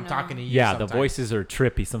 feel like I'm No. talking to you. Yeah, sometimes. the voices are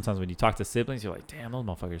trippy sometimes when you talk to siblings. You're like, damn, those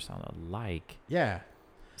motherfuckers sound alike. Yeah.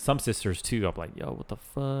 some sisters too. I'm like, yo, what the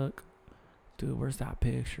fuck, dude? Where's that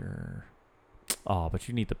picture? Oh, but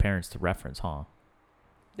you need the parents to reference, huh?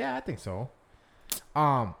 Yeah, I think so.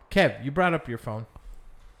 Kev, you brought up your phone.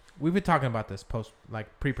 We've been talking about this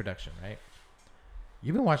pre-production, right?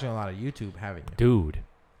 You've been watching a lot of YouTube, haven't you? Dude,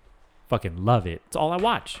 fucking love it. It's all I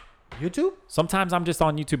watch. YouTube? Sometimes I'm just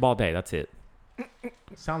on YouTube all day. That's it.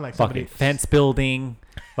 Sound like Fucking somebody. fence building,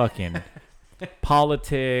 fucking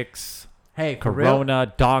politics, Hey, for real?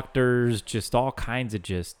 corona, doctors, just all kinds of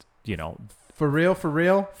just, For real.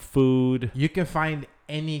 food. You can find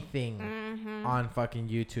anything Mm-hmm. on fucking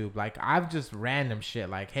YouTube. Like, I've just random shit.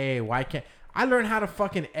 Like, hey, why can't I learn how to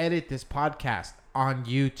fucking edit this podcast on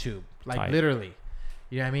YouTube? Like, Tight. literally.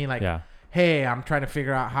 You know what I mean? Like, Yeah. hey, I'm trying to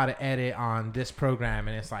figure out how to edit on this program,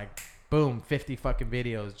 and it's like, boom, 50 fucking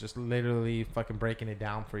videos, just literally fucking breaking it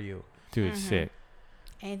down for you. Dude, it's sick.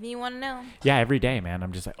 Anything you want to know? Yeah, every day, man.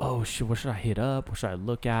 I'm just like, oh shit, what should I hit up? What should I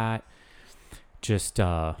look at? Just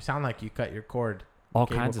You sound like you cut your cord. all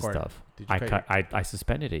Cable kinds cord. of stuff. Did you I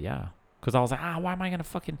suspended it, yeah. Because I was like, why am I gonna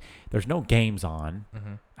fucking? There's no games on.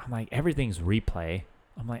 Mm-hmm. I'm like, everything's replay.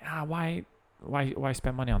 I'm like, why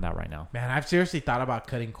spend money on that right now? Man, I've seriously thought about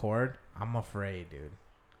cutting cord. I'm afraid, dude.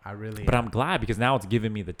 I really. But I'm glad because now it's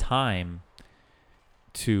giving me the time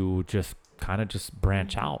to just kind of just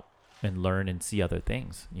branch out and learn and see other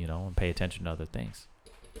things, and pay attention to other things.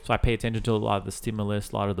 So I pay attention to a lot of the stimulus,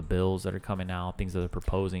 a lot of the bills that are coming out, things that they're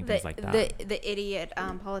proposing, things like that. The idiot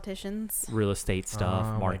politicians. Real estate stuff,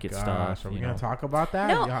 Oh my market gosh, stuff. Are we you gonna know. talk about that?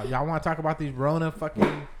 No. Y'all want to talk about these Rona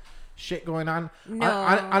fucking shit going on? No.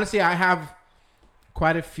 Honestly, I have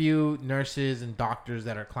quite a few nurses and doctors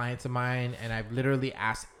that are clients of mine, and I've literally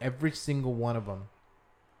asked every single one of them,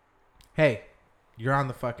 "Hey, you're on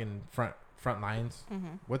the fucking front lines. Mm-hmm.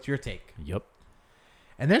 What's your take?" Yep.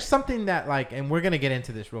 And there's something that and we're going to get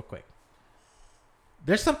into this real quick.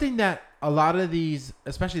 There's something that a lot of these,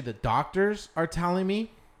 especially the doctors, are telling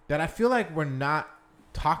me that I feel like we're not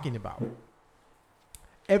talking about.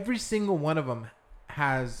 Every single one of them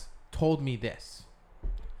has told me this.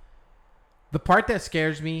 The part that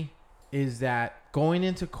scares me is that going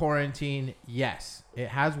into quarantine, yes, it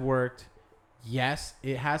has worked. Yes,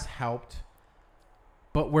 it has helped.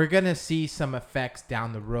 But we're going to see some effects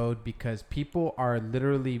down the road because people are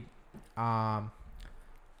literally, for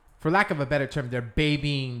lack of a better term, they're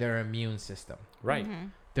babying their immune system. Right. Mm-hmm.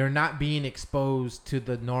 They're not being exposed to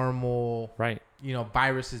the normal, Right.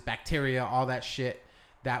 viruses, bacteria, all that shit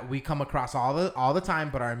that we come across all the time.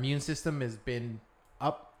 But our immune system has been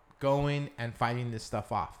up, going, and fighting this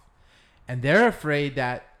stuff off. And they're afraid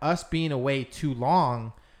that us being away too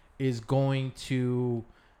long is going to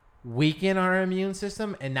weaken our immune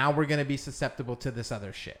system, and now we're going to be susceptible to this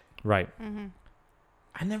other shit. Right. Mm-hmm.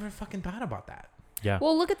 I never fucking thought about that. Yeah.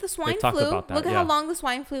 Well, look at the swine talked flu. about that, Look at yeah. how long the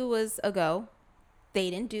swine flu was ago.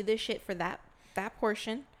 They didn't do this shit for that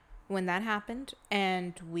portion when that happened,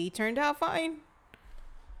 and we turned out fine.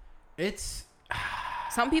 It's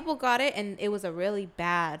Some people got it, and it was a really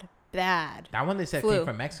bad. that one they said Flu. came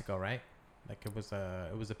from Mexico, right? Like it was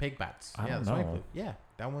a pig bats. I don't the swine know. flu. Yeah,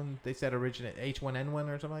 that one they said originated H1N1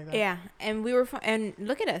 or something like that. Yeah, and we were and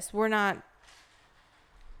look at us. We're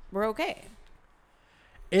okay.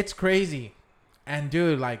 It's crazy. And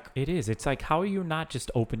dude, like It is. It's like, how are you not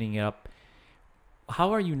just opening it up?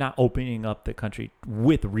 How are you not opening up the country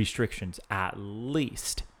with restrictions at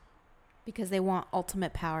least? Because they want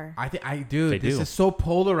ultimate power. this do. is so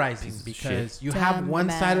polarizing Piece of because you Dumb have one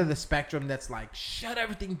side man. of the spectrum that's like shut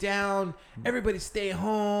everything down, everybody stay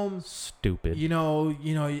home. Stupid. You know,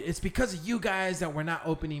 it's because of you guys that we're not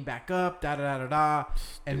opening back up, da da da da da.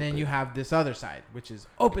 And then you have this other side, which is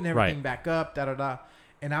open everything Right. back up, da da da.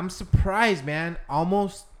 And I'm surprised, man.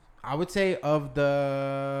 Almost, I would say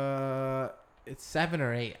it's 7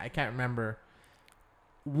 or 8. I can't remember.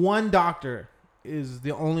 One doctor is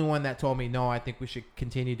the only one that told me, no, I think we should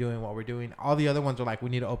continue doing what we're doing. All the other ones are like, we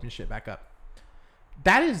need to open shit back up.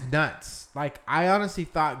 That is nuts. Like, I honestly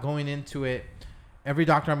thought going into it, every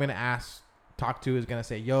doctor I'm going to talk to is going to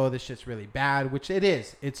say, yo, this shit's really bad, which it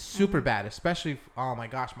is. It's super bad, especially, oh my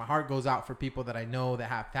gosh, my heart goes out for people that I know that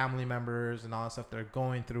have family members and all that stuff that are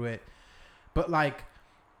going through it. But like,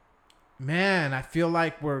 man, I feel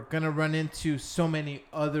like we're going to run into so many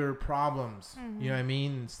other problems, you know what I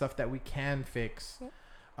mean? And stuff that we can fix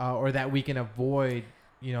or that we can avoid,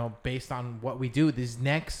 based on what we do. This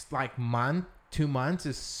next like month, 2 months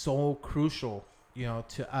is so crucial,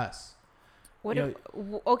 to us.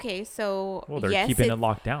 Okay, so Well, they're yes, keeping it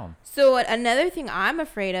locked down. So another thing I'm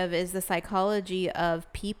afraid of is the psychology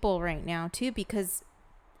of people right now too, because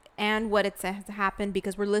and what it's has happened,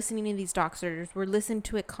 because we're listening to these doctors, we're listening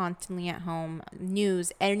to it constantly at home,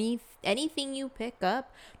 news, anything you pick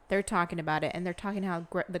up, they're talking about it, and they're talking how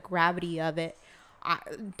the gravity of it.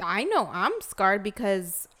 I know I'm scarred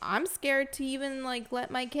because I'm scared to even like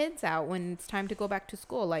let my kids out when it's time to go back to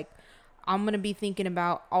school. Like, I'm gonna be thinking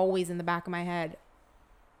about, always in the back of my head,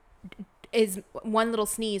 is one little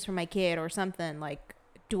sneeze from my kid or something, like,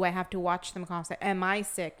 do I have to watch them constantly? Am I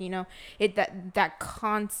sick? You know, that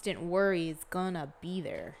constant worry is gonna be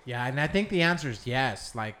there. Yeah, and I think the answer is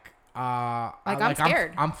yes. I'm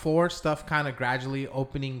scared. I'm for stuff kind of gradually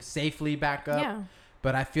opening safely back up. Yeah.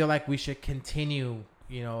 But I feel like we should continue,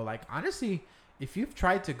 you know, like, honestly, if you've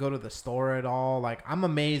tried to go to the store at all, like, I'm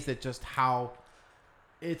amazed at just how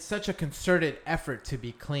it's such a concerted effort to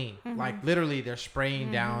be clean. Like, literally, they're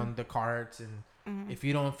spraying down the carts, and if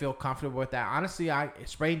you don't feel comfortable with that, honestly,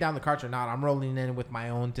 spraying down the carts or not, I'm rolling in with my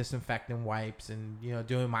own disinfectant wipes and, you know,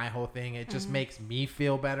 doing my whole thing. It just makes me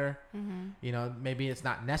feel better. You know, maybe it's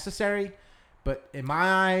not necessary, but in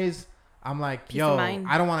my eyes, I'm like, Peace of mind.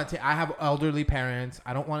 I don't want to take, I have elderly parents.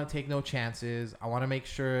 I don't want to take no chances. I want to make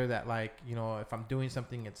sure that, like, you know, if I'm doing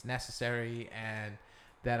something, it's necessary, and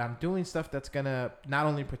that I'm doing stuff that's going to not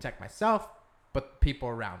only protect myself, but people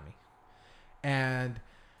around me. And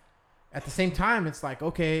at the same time, it's like,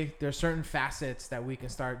 okay, there's certain facets that we can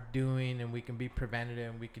start doing, and we can be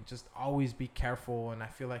preventative, and we can just always be careful. And I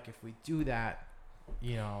feel like if we do that,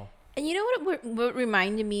 you know. And you know what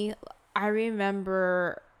reminded me? I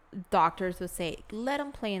remember doctors would say, let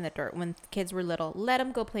them play in the dirt when kids were little. Let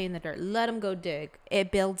them go play in the dirt. Let them go dig.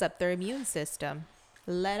 It builds up their immune system.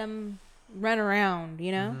 Let them run around,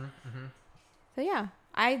 you know? So, yeah,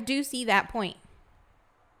 I do see that point.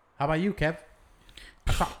 How about you, Kev?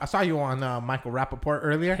 I saw you on Michael Rappaport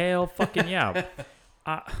earlier. Hell fucking yeah.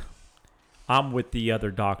 I'm with the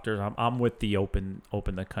other doctors. I'm with the open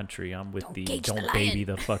the country. I'm with the don't baby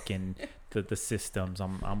the fucking the systems.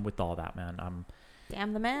 I'm with all that, man.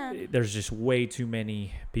 Damn the man. There's just way too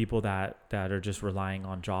many people that are just relying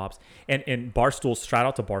on jobs. And Barstool, shout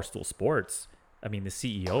out to Barstool Sports. I mean, the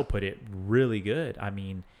CEO put it really good. I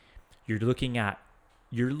mean, you're looking at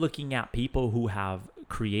people who have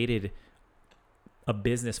created a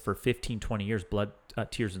business for 15, 20 years, blood,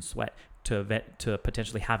 tears, and sweat, to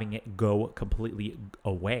potentially having it go completely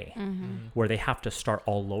away, where they have to start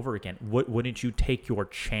all over again. Wouldn't you take your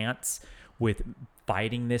chance with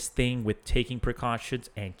fighting this thing, with taking precautions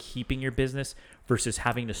and keeping your business, versus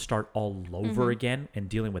having to start all over again and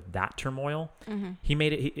dealing with that turmoil? He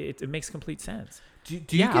made it. It makes complete sense.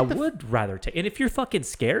 I would rather take. And if you're fucking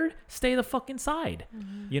scared, stay the fucking side.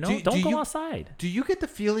 You know, don't go outside. Do you get the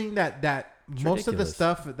feeling that It's most of the ridiculous.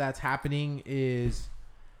 stuff that's happening is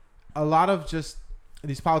a lot of just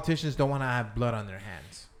these politicians don't want to have blood on their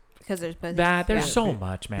hands? Because there's There's so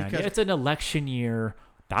much, man. Because- It's an election year.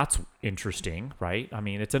 That's interesting, right? I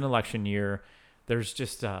mean, it's an election year. There's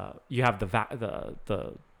just you have the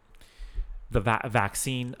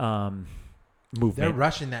vaccine movement. They're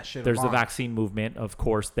rushing that shit. There's along. the vaccine movement, of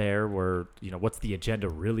course, there, where, you know, what's the agenda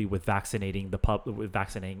really with vaccinating with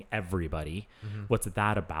vaccinating everybody? What's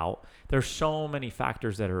that about? There's so many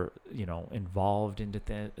factors that are, you know, involved into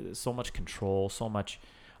so much control, so much.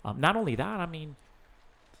 Not only that, I mean,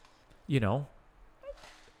 you know,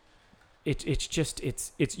 it's just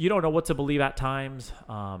you don't know what to believe at times.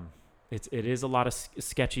 It is a lot of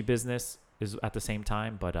sketchy business is at the same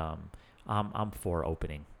time, but I'm for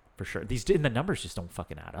opening. For sure. The numbers just don't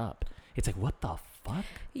fucking add up. It's like, what the fuck?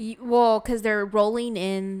 Well, because they're rolling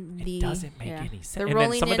in the... It doesn't make any sense. They're And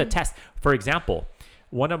rolling then some of the tests, for example,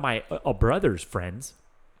 one of my a brother's friends,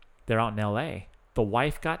 they're out in LA. The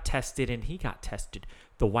wife got tested and he got tested.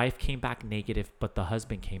 The wife came back negative, but the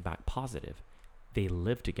husband came back positive. They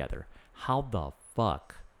live together. How the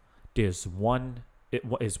fuck is one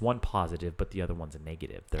positive, but the other one's a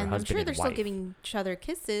negative? Their And I'm husband sure and they're still wife. giving each other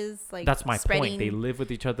kisses. Like, That's my point. spreading They live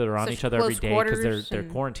with each other, they're on such each other every close day because quarters they're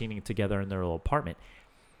and- quarantining together in their little apartment.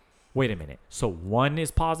 Wait a minute. So one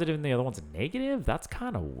is positive and the other one's negative? That's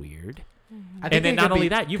kind of weird. I think And then it not could only be-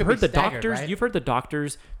 that, you've could heard be the staggered, doctors, right?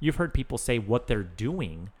 you've heard people say what they're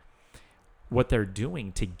doing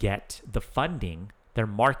to get the funding. They're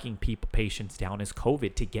marking patients down as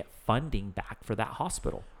COVID to get funding back for that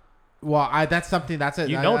hospital. Well, that's something. That's a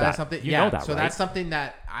You know that's that. something. You yeah, know that, so right? that's something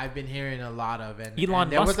that I've been hearing a lot of. And Elon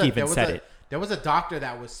and there Musk was even said it. There was a doctor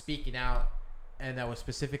that was speaking out, and that was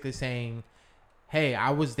specifically saying, "Hey, I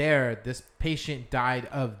was there. This patient died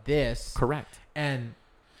of this." Correct. And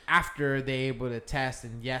after they able to test,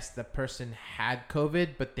 and yes, the person had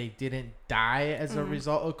COVID, but they didn't die as a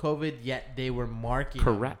result of COVID. Yet they were marking.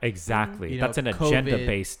 Correct. Exactly. You know, That's an COVID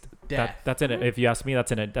agenda-based death. That's if you ask me,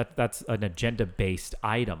 that's an agenda-based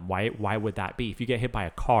item. Why would that be? If you get hit by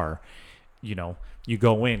a car, you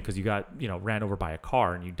go in because you got, ran over by a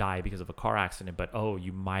car and you die because of a car accident, but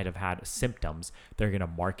you might have had symptoms. They're going to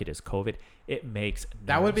mark it as COVID. It makes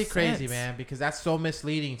that would be sense. crazy, man, because that's so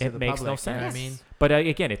misleading to the public. It makes no sense. You know what I mean? But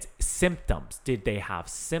again, it's symptoms. Did they have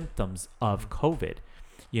symptoms of COVID?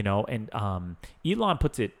 And Elon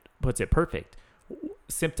puts it perfect.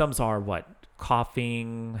 Symptoms are what?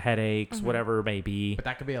 Coughing, headaches, whatever it may be. But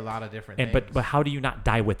that could be a lot of different And things. but how do you not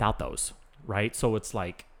die without those? Right? So it's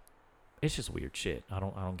like, it's just weird shit. I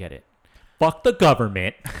don't get it. Fuck the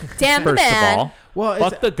government. Damn the First of man. all, Well,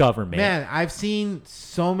 fuck the government. Man, I've seen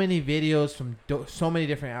so many videos from so many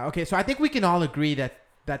different. Okay, so I think we can all agree that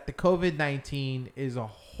the COVID-19 is a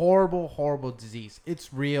horrible, horrible disease.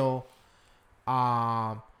 It's real.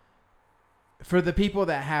 For the people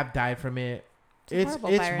that have died from it, it's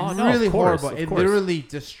horrible virus. Oh, no, really of course, horrible. of It course. literally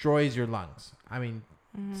destroys your lungs. I mean,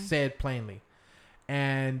 say it plainly.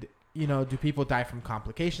 And do people die from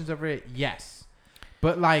complications of it? Yes,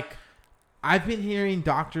 but like, I've been hearing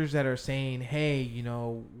doctors that are saying, hey,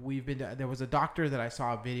 there was a doctor that I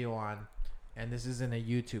saw a video on, and this isn't a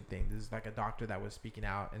YouTube thing. This is like a doctor that was speaking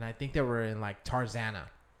out, and I think they were in like Tarzana,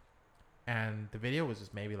 and the video was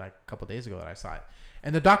just maybe like a couple days ago that I saw it,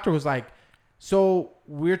 and the doctor was like, so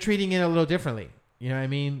we're treating it a little differently. You know what I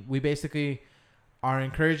mean? We basically are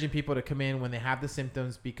encouraging people to come in when they have the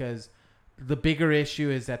symptoms, because the bigger issue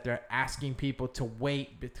is that they're asking people to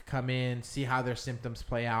wait to come in, see how their symptoms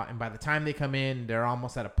play out. And by the time they come in, they're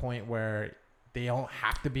almost at a point where they don't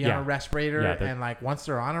have to be on a respirator. And like, once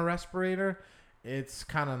they're on a respirator, it's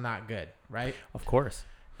kind of not good. Right. Of course.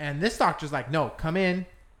 And this doctor's like, no, come in.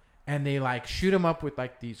 And they like shoot them up with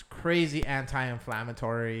like these crazy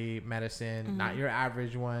anti-inflammatory medicine, not your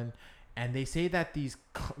average one. And they say that these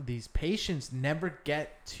patients never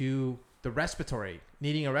get to the respiratory,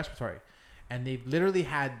 needing a respiratory. And they've literally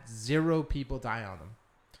had 0 people die on them.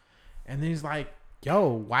 And he's like, yo,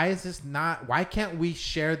 why can't we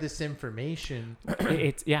share this information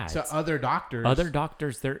to other doctors? Other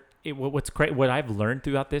doctors, what's great, what I've learned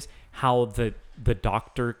throughout this, how the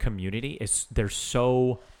doctor community they're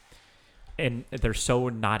so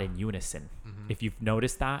not in unison. If you've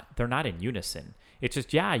noticed that, they're not in unison. It's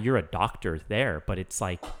just, you're a doctor there, but it's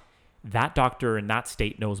like that doctor in that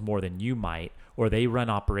state knows more than you might, or they run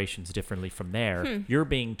operations differently from there. You're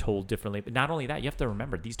being told differently. But not only that, you have to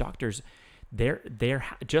remember these doctors, they're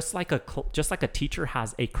just like a teacher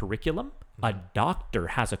has a curriculum, a doctor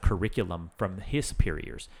has a curriculum from his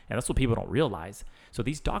superiors. And that's what people don't realize. So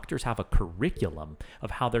these doctors have a curriculum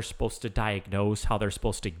of how they're supposed to diagnose, how they're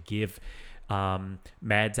supposed to give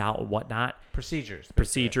meds out and whatnot. Procedures.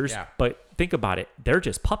 Yeah. But think about it. They're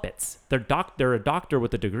just puppets. They're a doctor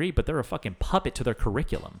with a degree, but they're a fucking puppet to their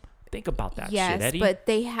curriculum. Think about that shit, Eddie. But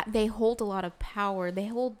they hold a lot of power. They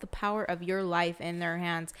hold the power of your life in their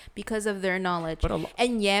hands because of their knowledge.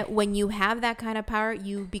 And yet, when you have that kind of power,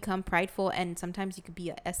 you become prideful, and sometimes you could be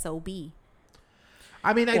a SOB.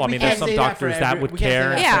 I mean, there's some doctors that would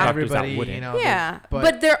care, and some doctors that wouldn't.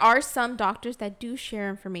 But there are some doctors that do share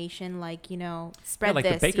information, like, spread like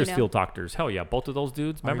this. the Bakersfield doctors. Hell yeah, both of those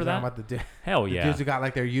dudes. Remember that? About Hell yeah. The dudes who got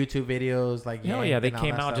like their YouTube videos, like hell yeah, they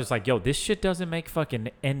came out just like, yo, this shit doesn't make fucking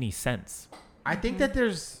any sense. I think that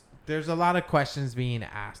there's a lot of questions being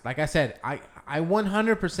asked. Like I said, I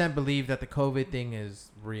 100% believe that the COVID thing is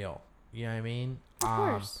real. You know what I mean? Of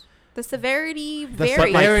course. The severity The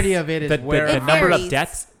varies. severity of it is where the number varies. of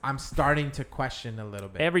deaths. I'm starting to question a little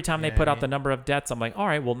bit. Every time they put out the number of deaths, I'm like, all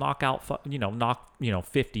right, we'll knock out,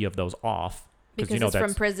 50 of those off. Because it's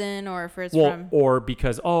from prison, or if it's well, from... or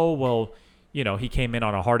because, he came in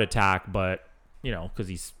on a heart attack, but, because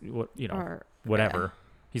he's, whatever. Yeah.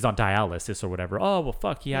 He's on dialysis or whatever. Oh, well,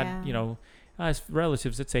 fuck, he had, his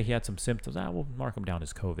relatives that say he had some symptoms. We'll mark him down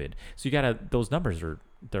as COVID. So you gotta, those numbers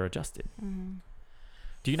they're adjusted. Mm-hmm.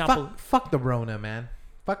 Do you not fuck the Rona, man.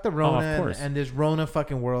 Fuck the Rona and this Rona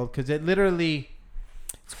fucking world, because it literally,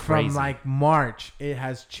 from like March, it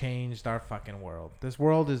has changed our fucking world. This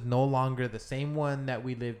world is no longer the same one that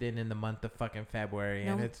we lived in the month of fucking February,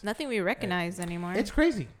 and it's nothing we recognize anymore. It's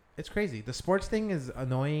crazy. It's crazy. The sports thing is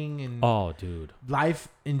annoying, and dude, life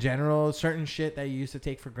in general, certain shit that you used to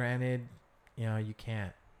take for granted, you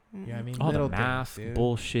can't. You know what I mean? The mask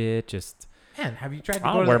bullshit, just. Man, have you tried to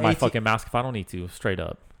I don't wear my fucking mask if I don't need to, straight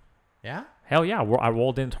up. Yeah? Hell yeah. I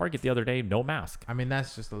rolled in Target the other day, no mask. I mean,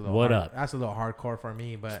 that's just a little that's a little hardcore for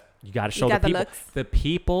me, but you got to show the people. Looks? The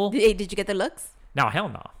people. Hey, did you get the looks? No, hell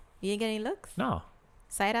no. You didn't get any looks? No.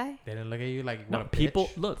 Side eye? They didn't look at you like, what a people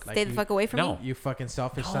bitch? Look. Stay the fuck away from me? You fucking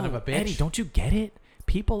selfish son of a bitch. Eddie, don't you get it?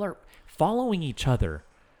 People are following each other.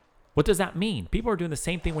 What does that mean? People are doing the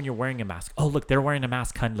same thing when you're wearing a mask. Oh, look, they're wearing a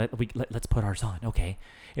mask. Hun. Let's put ours on. Okay.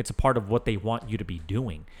 It's a part of what they want you to be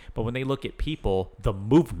doing. But when they look at people, the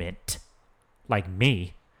movement, like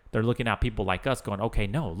me, they're looking at people like us going, okay,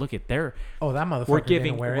 no, look at their... Oh, that motherfucker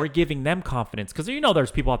didn't wear it. We're giving them confidence. Because,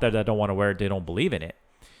 there's people out there that don't want to wear it. They don't believe in it.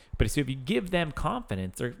 But so if you give them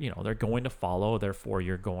confidence, they're going to follow. Therefore,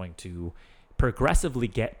 you're going to progressively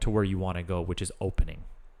get to where you want to go, which is opening.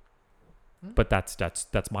 But that's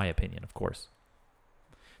my opinion, of course.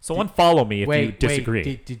 So unfollow me if you disagree.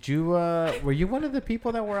 Did you were you one of the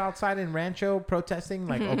people that were outside in Rancho protesting,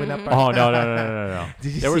 like open up? Oh no.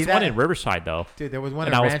 Did you there see was that? one in Riverside though. Dude, there was one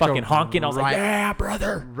and in I was Rancho fucking honking. I was like, yeah,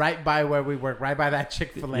 brother. Right by where we work, right by that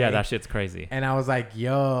Chick-fil-A. Yeah, that shit's crazy. And I was like,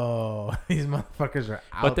 yo, these motherfuckers are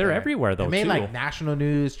out But they're there. everywhere though. They made too. like national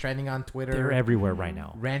news, trending on Twitter. They're everywhere right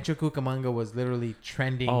now. Rancho Cucamonga was literally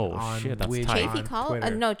trending on shit, that's Twitch, tight. on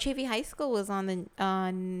Twitter. Chaffey High School was on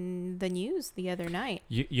the news the other night.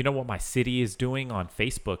 You know what my city is doing on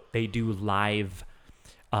Facebook? They do live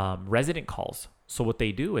resident calls. So what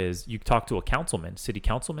they do is you talk to a city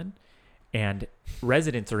councilman, and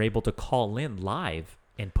residents are able to call in live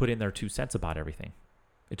and put in their 2 cents about everything.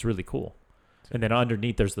 It's really cool. And then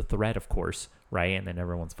underneath there's the thread, of course, right? And then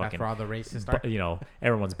everyone's That's fucking, where all the racists are.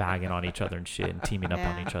 Everyone's bagging on each other and shit and teaming up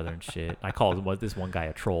on each other and shit. I call this one guy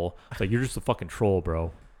a troll. It's like, you're just a fucking troll,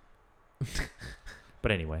 bro.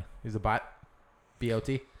 But anyway. He's a bot.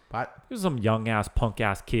 B-O-T. Bot. There's some young ass punk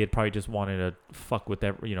ass kid probably just wanted to fuck with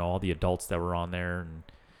all the adults that were on there, and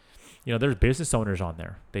there's business owners on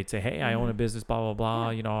there. They'd say, hey, I own a business, blah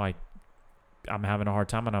blah blah. I'm having a hard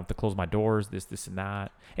time. I have to close my doors. This and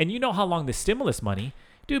that. And you know how long the stimulus money,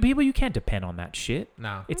 dude? People, you can't depend on that shit.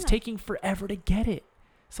 No, it's taking forever to get it.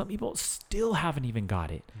 Some people still haven't even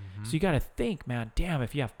got it. So you got to think, man. Damn,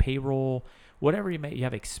 if you have payroll, whatever you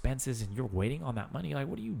have expenses, and you're waiting on that money, like,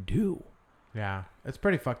 what do you do? Yeah, it's a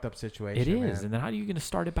pretty fucked up situation. It is. Man. And then how are you going to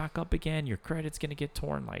start it back up again? Your credit's going to get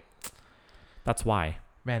torn. Like, that's why.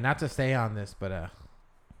 Man, not to stay on this, but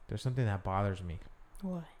there's something that bothers me.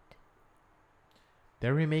 What?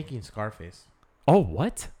 They're remaking Scarface. Oh,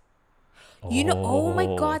 what? Oh my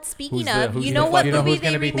God! Speaking of, who's you know what movie who's they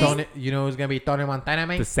gonna be remade? You know who's gonna be Tony Montana,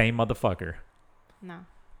 mate? The same motherfucker. No.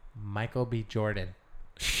 Michael B. Jordan.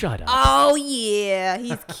 Shut up. Oh yeah,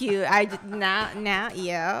 he's cute.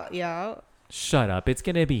 Yeah. Shut up. It's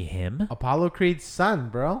going to be him. Apollo Creed's son,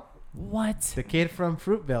 bro. What? The kid from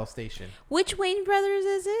Fruitvale Station. Which Wayne brothers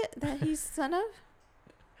is it that he's son of?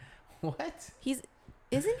 What? Isn't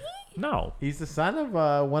he? No. He's the son of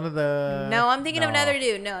one of the... No, I'm thinking of another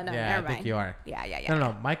dude. No, Yeah, never I mind. think you are. Yeah.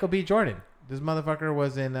 No. Michael B. Jordan. This motherfucker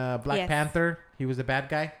was in Black Yes. Panther. He was a bad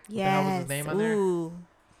guy. What the hell was his name on there? Ooh,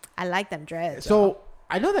 I like them dreads. So,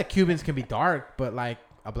 I know that Cubans can be dark, but like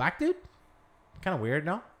a black dude? Kind of weird,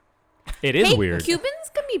 no? It is weird. Cubans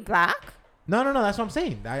can be black, No, that's what I'm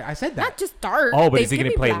saying. I said that. not just dark. Oh, but They is he can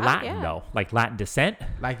going to be play black, Latin, yeah. though? Like Latin descent?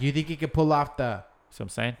 Like, you think he could pull off the... See what I'm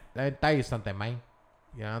saying? Let me tell you something, man.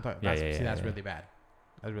 You know, I'm talking, Yeah, that's yeah. really bad.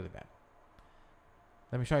 That's really bad.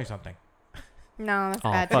 Let me show you something. No, that's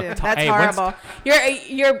Oh, bad fuck. too. That's Hey, when's- horrible.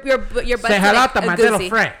 You're busting Say hello to a my little goosey.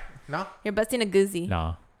 friend. No? You're busting a goosey.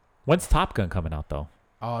 No. When's Top Gun coming out, though?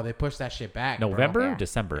 Oh, they pushed that shit back. November Bro. or Yeah.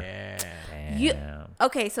 December? Yeah. Damn.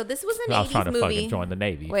 Okay, so this was an I was 80s trying to movie. fucking join the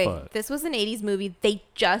Navy. Wait, Fuck. this was an 80s movie they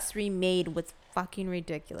just remade. What's fucking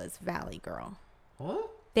ridiculous? Valley Girl. What?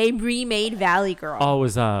 They remade Valley Girl. Oh, it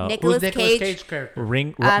was Nicolas Who's Cage. Nicolas Cage character?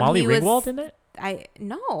 Molly he was- Ringwald in it?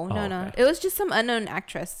 No. okay. It was just some unknown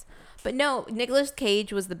actress. But no, Nicolas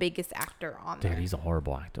Cage was the biggest actor on there. Dude, he's a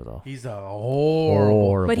horrible actor, though. He's a horrible.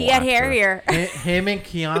 Horrible But he had actor. hair here. Him and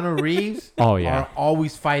Keanu Reeves Oh, yeah. are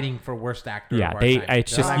always fighting for worst actor. Yeah, of our they. time.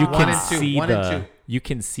 It's They're just like you one can and two, see one and two. you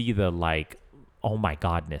can see the like, oh my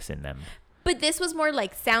godness in them. But this was more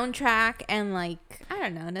like soundtrack and like, I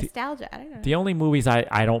don't know, nostalgia. I don't know. The only movies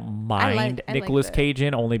I don't mind I like Nicolas the- Cage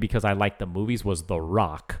in, only because I like the movies, was The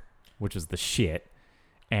Rock, which is the shit,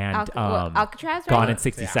 and Alcatraz, right? Gone in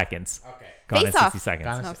 60 Yeah. seconds. Okay. Gone in Face 60 Off. seconds.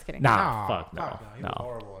 Gone in No, I was kidding. Nah, No, fuck no, He was no.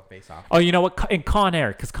 horrible at Face Off. Oh, you know what? In Con Air,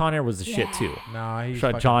 because Con Air was the shit too. No, he's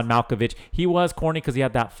John Malkovich, he was corny because he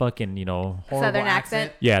had that fucking, horrible Southern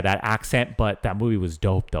accent. yeah, that accent. But that movie was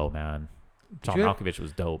dope though, man. John you- Malkovich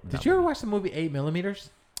was dope. in Did that you ever movie. watch the movie 8 Millimeters?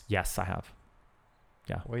 Yes, I have.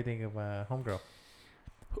 What do you think of Homegirl?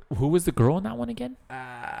 Who was the girl in that one again?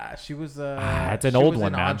 She was. it's an she old was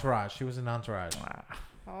one, in man. Entourage. She was in Entourage.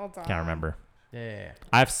 Hold on. Can't remember. Yeah.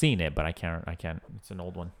 I've seen it, but I can't. It's an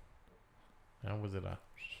old one. And was it a?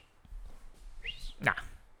 Nah.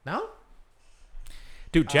 No.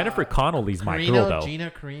 Dude, Jennifer Connelly's my Carino, girl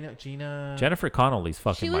though. Gina. Jennifer Connelly's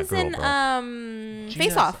fucking She my was girl, in bro.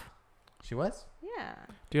 Face Off. She was. Yeah.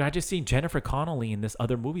 Dude, I just seen Jennifer Connelly in this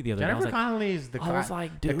other movie the other day. I was Jennifer like, Connelly is the I was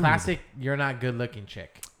like, the dude. classic. You're not good looking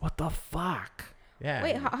chick. what the fuck? Yeah.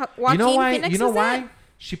 Wait, Joaquin you know why? Phoenix You know was why? that?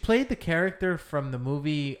 She played the character from the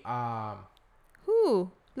movie.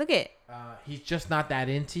 Who? Look it. He's just not that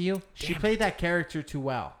into you. She played that character too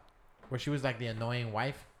well, where she was like the annoying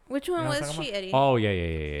wife. Which one know what I'm was talking she, Eddie? Oh,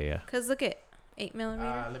 yeah. Cause look at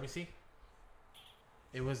 8mm. Let me see.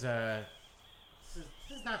 It was This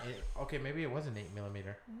is not it. Okay, maybe it was an 8mm.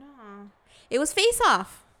 No, it was Face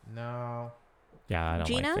Off. No, Yeah, I don't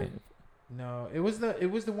Gina? like it. no. It was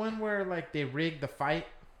the one where like they rigged the fight.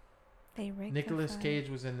 They rigged Nicolas Cage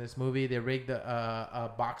was in this movie. They rigged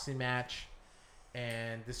a boxing match,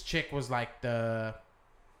 and this chick was like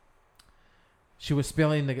she was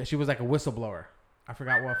spilling she was like a whistleblower. I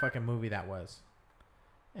forgot what fucking movie that was.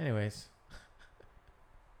 Anyways,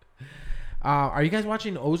 are you guys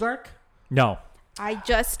watching Ozark? No. I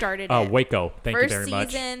just started Oh, it. Waco. Thank First you very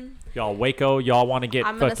much. season. Y'all, Waco, y'all want to get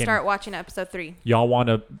I'm gonna fucking... start watching episode 3. Y'all want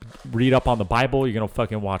to read up on the Bible, you're going to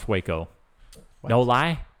fucking watch Waco. What? No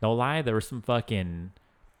lie. There was some fucking...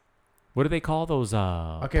 What do they call those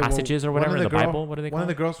passages or whatever in the Bible? What do they call One of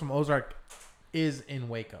the girls from Ozark is in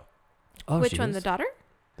Waco. Oh, Which she one? is? The daughter?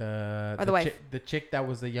 The the wife? the chick that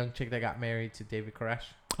was the young chick that got married to David Koresh.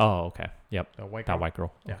 Oh, okay. Yep. The white That girl. white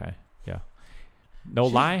girl. Yeah. Okay. Yeah. No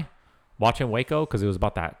She's- lie. Watching Waco because it was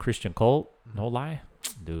about that Christian cult. Mm-hmm. No lie.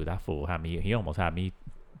 Dude, that fool had me. He almost had me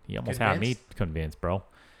convinced, bro.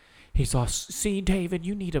 He saw, see, David,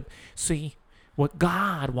 you need to see what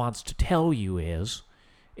God wants to tell you is,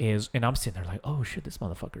 and I'm sitting there like, oh shit, this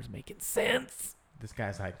motherfucker's making sense. This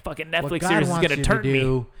guy's like, Fucking what Netflix God series is wants gonna you turn to me.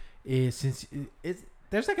 do is since it's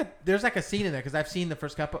there's like a scene in there because I've seen the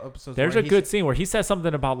first couple episodes. There's where a he good sa- scene where he says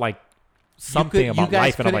something about like something you about guys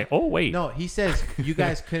life, and I'm couldn't- like, oh wait, No, he says you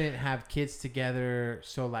guys couldn't have kids together,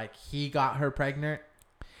 so like he got her pregnant.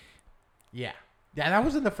 Yeah, that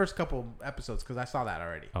was in the first couple episodes because I saw that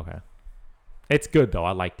already. okay, it's good though.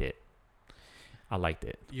 I liked it.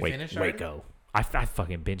 You finished already? Waco. I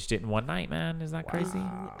fucking binged it in one night, man. Is that crazy?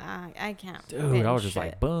 I can't. Dude, I was binge just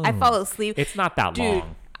like, it. boom. I fall asleep. It's not that Dude,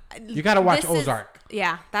 long. You gotta watch This is- Ozark.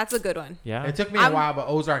 Yeah, that's a good one. Yeah. It took me a while, but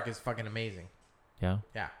Ozark is fucking amazing. Yeah.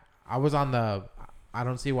 Yeah, I was on the. I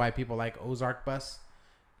don't see why people like Ozark bus,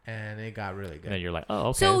 and it got really And then good. you're like, oh,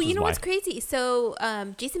 okay. So this you is know why. what's crazy? So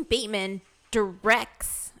Jason Bateman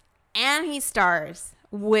directs and he stars,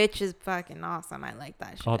 which is fucking awesome. I like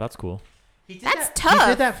that shit. Oh, that's cool. He did That's that, tough. He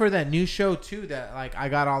did that for that new show too. That like I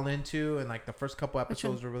got all into, and like the first couple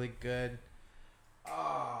episodes were really good.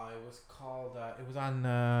 Oh, it was called. It was on.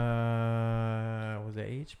 Was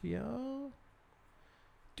it HBO?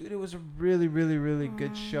 Dude, it was a really, really, really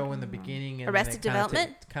good show in the beginning. And then Arrested it kinda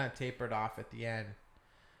Development? kind of tapered off at the end.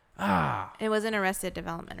 It was in Arrested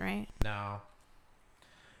Development, right? No.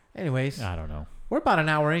 Anyways, I don't know. we're about an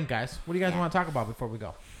hour in, guys. What do you guys Yeah. want to talk about before we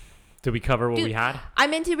go? Did we cover what Dude, we had?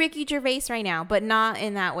 I'm into Ricky Gervais right now, but not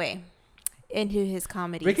in that way. Into his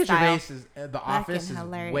comedy Ricky style. Gervais is The Office is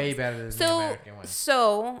hilarious. way better than the So, American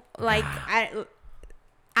one. like, Can't do it.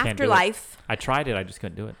 Afterlife, I tried it. I just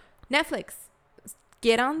couldn't do it. Netflix,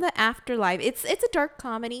 get on the Afterlife. It's a dark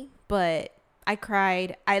comedy, but I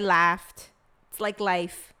cried, I laughed. It's like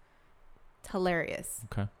life. It's hilarious.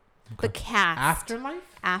 Okay. The cast, Afterlife?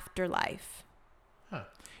 Afterlife.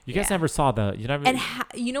 You guys Yeah. never saw the. You never. And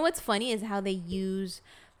you know what's funny is how they use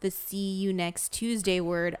the "see you next Tuesday"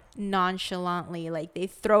 word nonchalantly, like they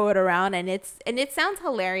throw it around, and it sounds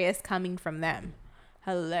hilarious coming from them.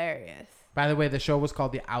 Hilarious. By the way, the show was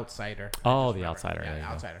called The Outsider. Oh, The Outsider. Yeah, There The you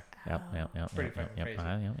go. Outsider. Yep. Pretty fucking Yep. crazy.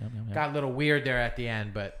 Yep. Got a little weird there at the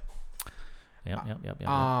end, but Yep.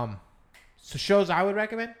 so shows I would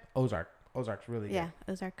recommend Ozark. Ozark's really good. Yeah,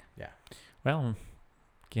 Ozark. Yeah. Well,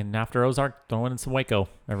 getting after Ozark, throwing in some Waco,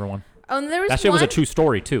 everyone. Oh, and there was That shit was a one- true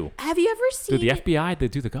story too. Have you ever seen? Dude, the FBI,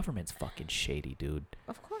 the government's fucking shady, dude.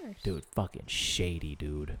 Of course. Dude, fucking shady,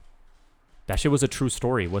 dude. That shit was a true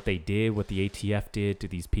story. What they did, what the ATF did to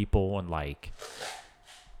these people, and like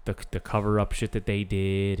the cover up shit that they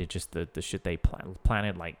did, and just the shit they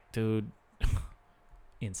planted. Like, dude,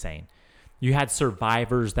 insane. You had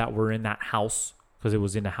survivors that were in that house because it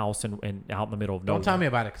was in a house and out in the middle of nowhere. Don't tell me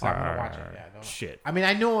about it because I want to Alright, watch it. alright. Yeah, don't. Shit. I mean,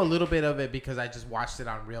 I know a little bit of it because I just watched it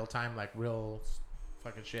on real time, like real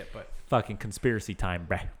fucking shit. But Fucking conspiracy time,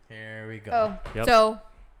 bruh. here we go. Oh, Yep. so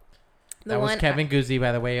the that was one Kevin Guzzi,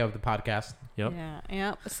 by the way, of the podcast. Yep.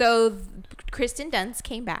 Yeah. So Kristen Dunst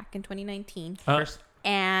came back in 2019, First,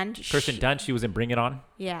 and Kirsten Dunst, she was in Bring It On.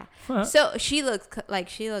 Yeah. Huh. So she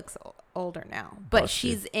looks older now, but Does she?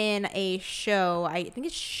 she's in a show. I think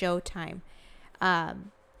it's Showtime.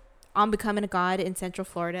 On Becoming a God in Central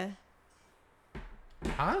Florida.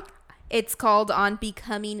 Huh? It's called On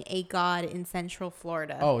Becoming a God in Central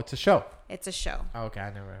Florida. Oh, it's a show. It's a show. Oh, okay,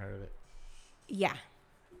 I never heard of it. Yeah.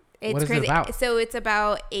 It's What is it crazy. about? So it's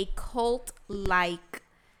about a cult-like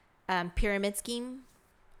pyramid scheme.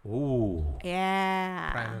 Ooh.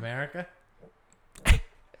 Yeah. Prime America.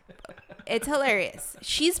 It's hilarious.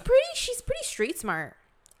 She's pretty street smart.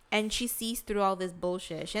 And she sees through all this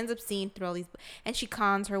bullshit. She ends up seeing through all these, and she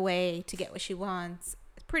cons her way to get what she wants.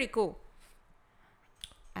 It's pretty cool.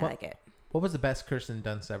 I like it. What was the best Kirsten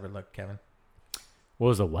Dunst ever looked, Kevin? What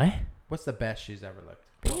was a what? What's the best she's ever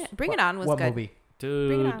looked? Bring It On was what good. movie?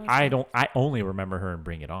 Dude, On, I only remember her in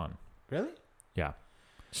Bring It On. Really? Yeah.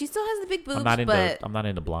 She still has the big boobs, I'm not but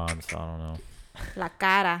into blondes, so I don't know. la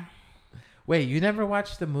cara. Wait, you never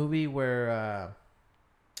watched the movie where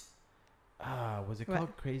was it What?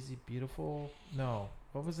 called Crazy Beautiful? No.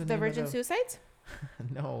 What was the The name Virgin of Suicides?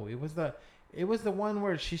 No, it was the one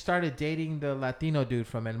where she started dating the Latino dude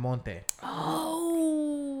from El Monte.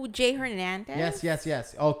 Oh, Jay Hernandez.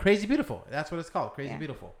 Yes. Oh, Crazy Beautiful. That's what it's called. Crazy Yeah.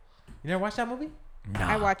 Beautiful. You never watched that movie? Nah.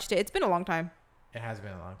 I watched it. It's been a long time. It has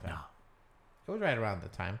been a long time. No. It was right around the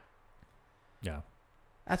time. Yeah.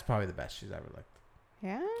 That's probably the best she's ever looked.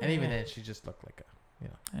 Yeah. And even then, she just looked like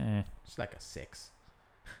Eh. she's like a 6.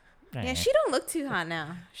 Yeah, she don't look too hot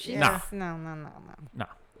now. She's Nah. no.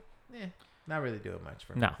 Yeah, not really doing much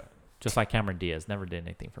for No. me. But, Just like Cameron Diaz, never did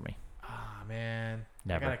anything for me. man.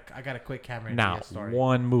 Never. I got a quick Cameron Now, Diaz story.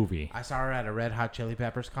 one movie. I saw her at a Red Hot Chili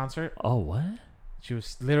Peppers concert. Oh, what? She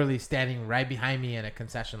was literally standing right behind me in a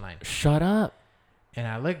concession line. Shut up. And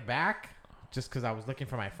I looked back just because I was looking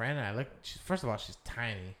for my friend. And I looked, first of all, she's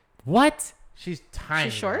tiny. What? She's tiny.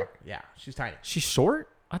 She's short? Bro. Yeah, she's tiny. She's short?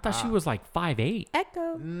 I thought she was like 5'8".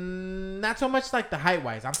 Echo. Not so much like the height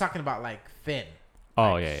wise. I'm talking about like thin.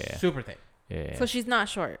 Oh, Like, yeah. Super thin. Yeah. So she's not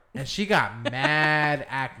short. And she got mad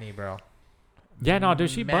acne, bro. Yeah, no, dude,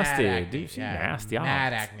 she Mad busted. acne. Dude, she Yeah, nasty.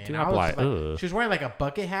 mad acne. Dude, And I I'm was like, just ugh. she was wearing like a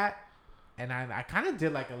bucket hat. And I kind of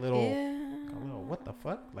did like a little, Yeah. what the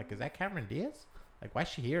fuck? Like, is that Cameron Diaz? Like, why's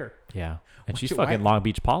she here? Yeah. And What she's you- fucking why- Long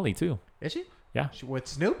Beach Poly, too. Is she? Yeah. She with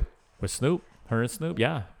Snoop? With Snoop. Her and Snoop.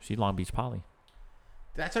 Yeah. She's Long Beach Poly.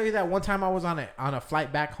 Did I tell you that one time I was on a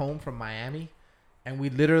flight back home from Miami, and we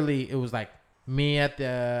literally, it was like me at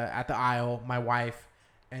the aisle, my wife,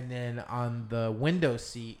 and then on the window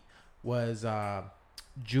seat was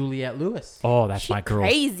Juliette Lewis. Oh, that's She my girl.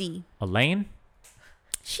 crazy. Elaine?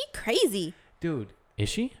 She crazy. Dude, Is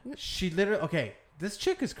she? she literally, okay, this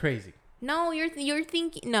chick is crazy. No, you're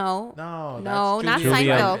thinking no. No, No, not Juliette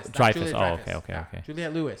Seinfeld. Lewis. That's Dreyfus. Juliette Oh, Dreyfus. okay. Yeah,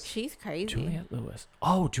 Juliette Lewis. She's crazy. Juliette Lewis.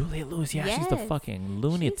 Oh, Juliette Lewis. Yeah, she's the Yes. fucking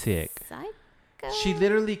lunatic. She's psycho. She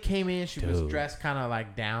literally came in. She was Dude. dressed kind of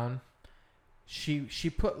like down. She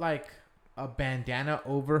put like a bandana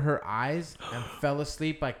over her eyes and fell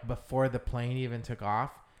asleep like before the plane even took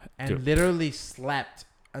off, and Dude. literally slept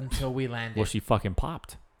until we landed. Well, she fucking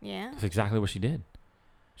popped. Yeah. That's exactly what she did.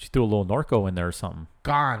 She threw a little Norco in there or something.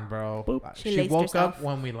 Gone, bro. Boop. She She laced woke herself. up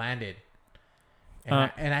when we landed,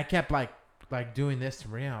 and I kept like doing this to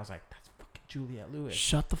Maria. I was like, "That's fucking Juliette Lewis,"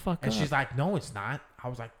 Shut the fuck and up. she's like, "No, it's not." I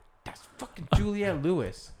was like, "That's fucking Juliette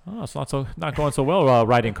Lewis." Oh, it's not going so well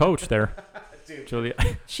riding coach there. Dude.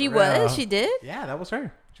 Juliette. She Bro. was. She did. Yeah, that was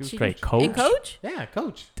her. She was She- Straight coach. In coach? Yeah,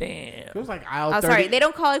 coach. Damn. She was like aisle. Oh, 30. sorry. They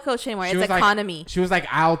don't call it coach anymore. She It's was like- economy. She was like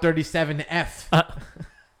aisle 37F.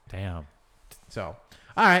 Damn. So,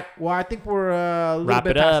 all right. Well, I think we're a little Wrap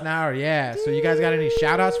bit it past up. an hour. Yeah. So, you guys got any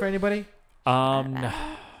shout outs for anybody? Yeah,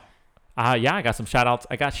 I got some shout outs.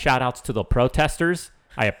 I got shout outs to the protesters.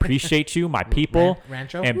 I appreciate you, my people,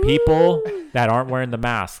 Rancho? and people that aren't wearing the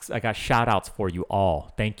masks. I got shout outs for you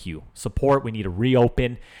all. Thank you. Support. We need to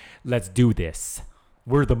reopen. Let's do this.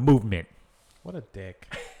 We're the movement. What a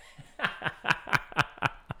dick.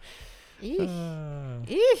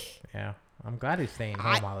 Eesh. Yeah. I'm glad he's staying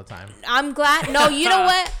home all the time. I'm glad. No, you know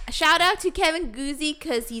what? Shout out to Kevin Guzzi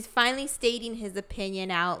because he's finally stating his opinion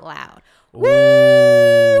out loud.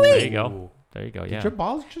 There you go. There you go. Did Yeah. your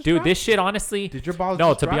balls just Dude, drop? this shit honestly. Did your balls No,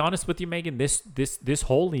 just to be drop? honest with you, Megan, this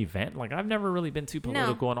whole event, like I've never really been too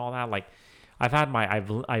political and all that. Like I've had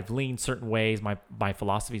I've leaned certain ways, my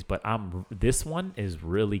philosophies, but this one is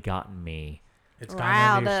really gotten me. It's gone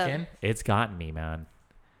Riled under your up. skin. It's gotten me, man.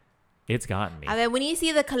 It's gotten me. I mean, when you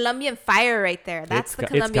see the Colombian fire right there, that's the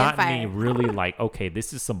Colombian it's gotten fire. me really like, okay,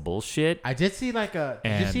 this is some bullshit. I did see like did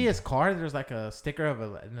you see And- his car? There's like a sticker of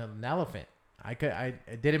an elephant.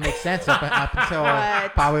 It didn't make sense up until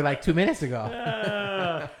What? probably like 2 minutes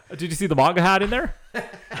ago. Did you see the manga hat in there?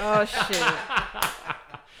 Oh shit!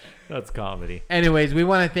 That's comedy. Anyways, we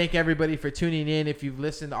want to thank everybody for tuning in. If you've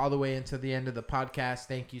listened all the way into the end of the podcast,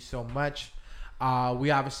 thank you so much.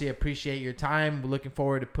 We obviously appreciate your time. We're looking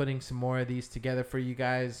forward to putting some more of these together for you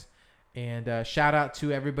guys. And shout out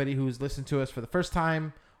to everybody who's listened to us for the first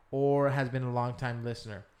time or has been a long time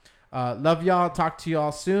listener. Love y'all. Talk to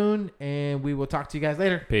y'all soon. And we will talk to you guys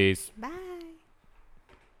later. Peace. Bye.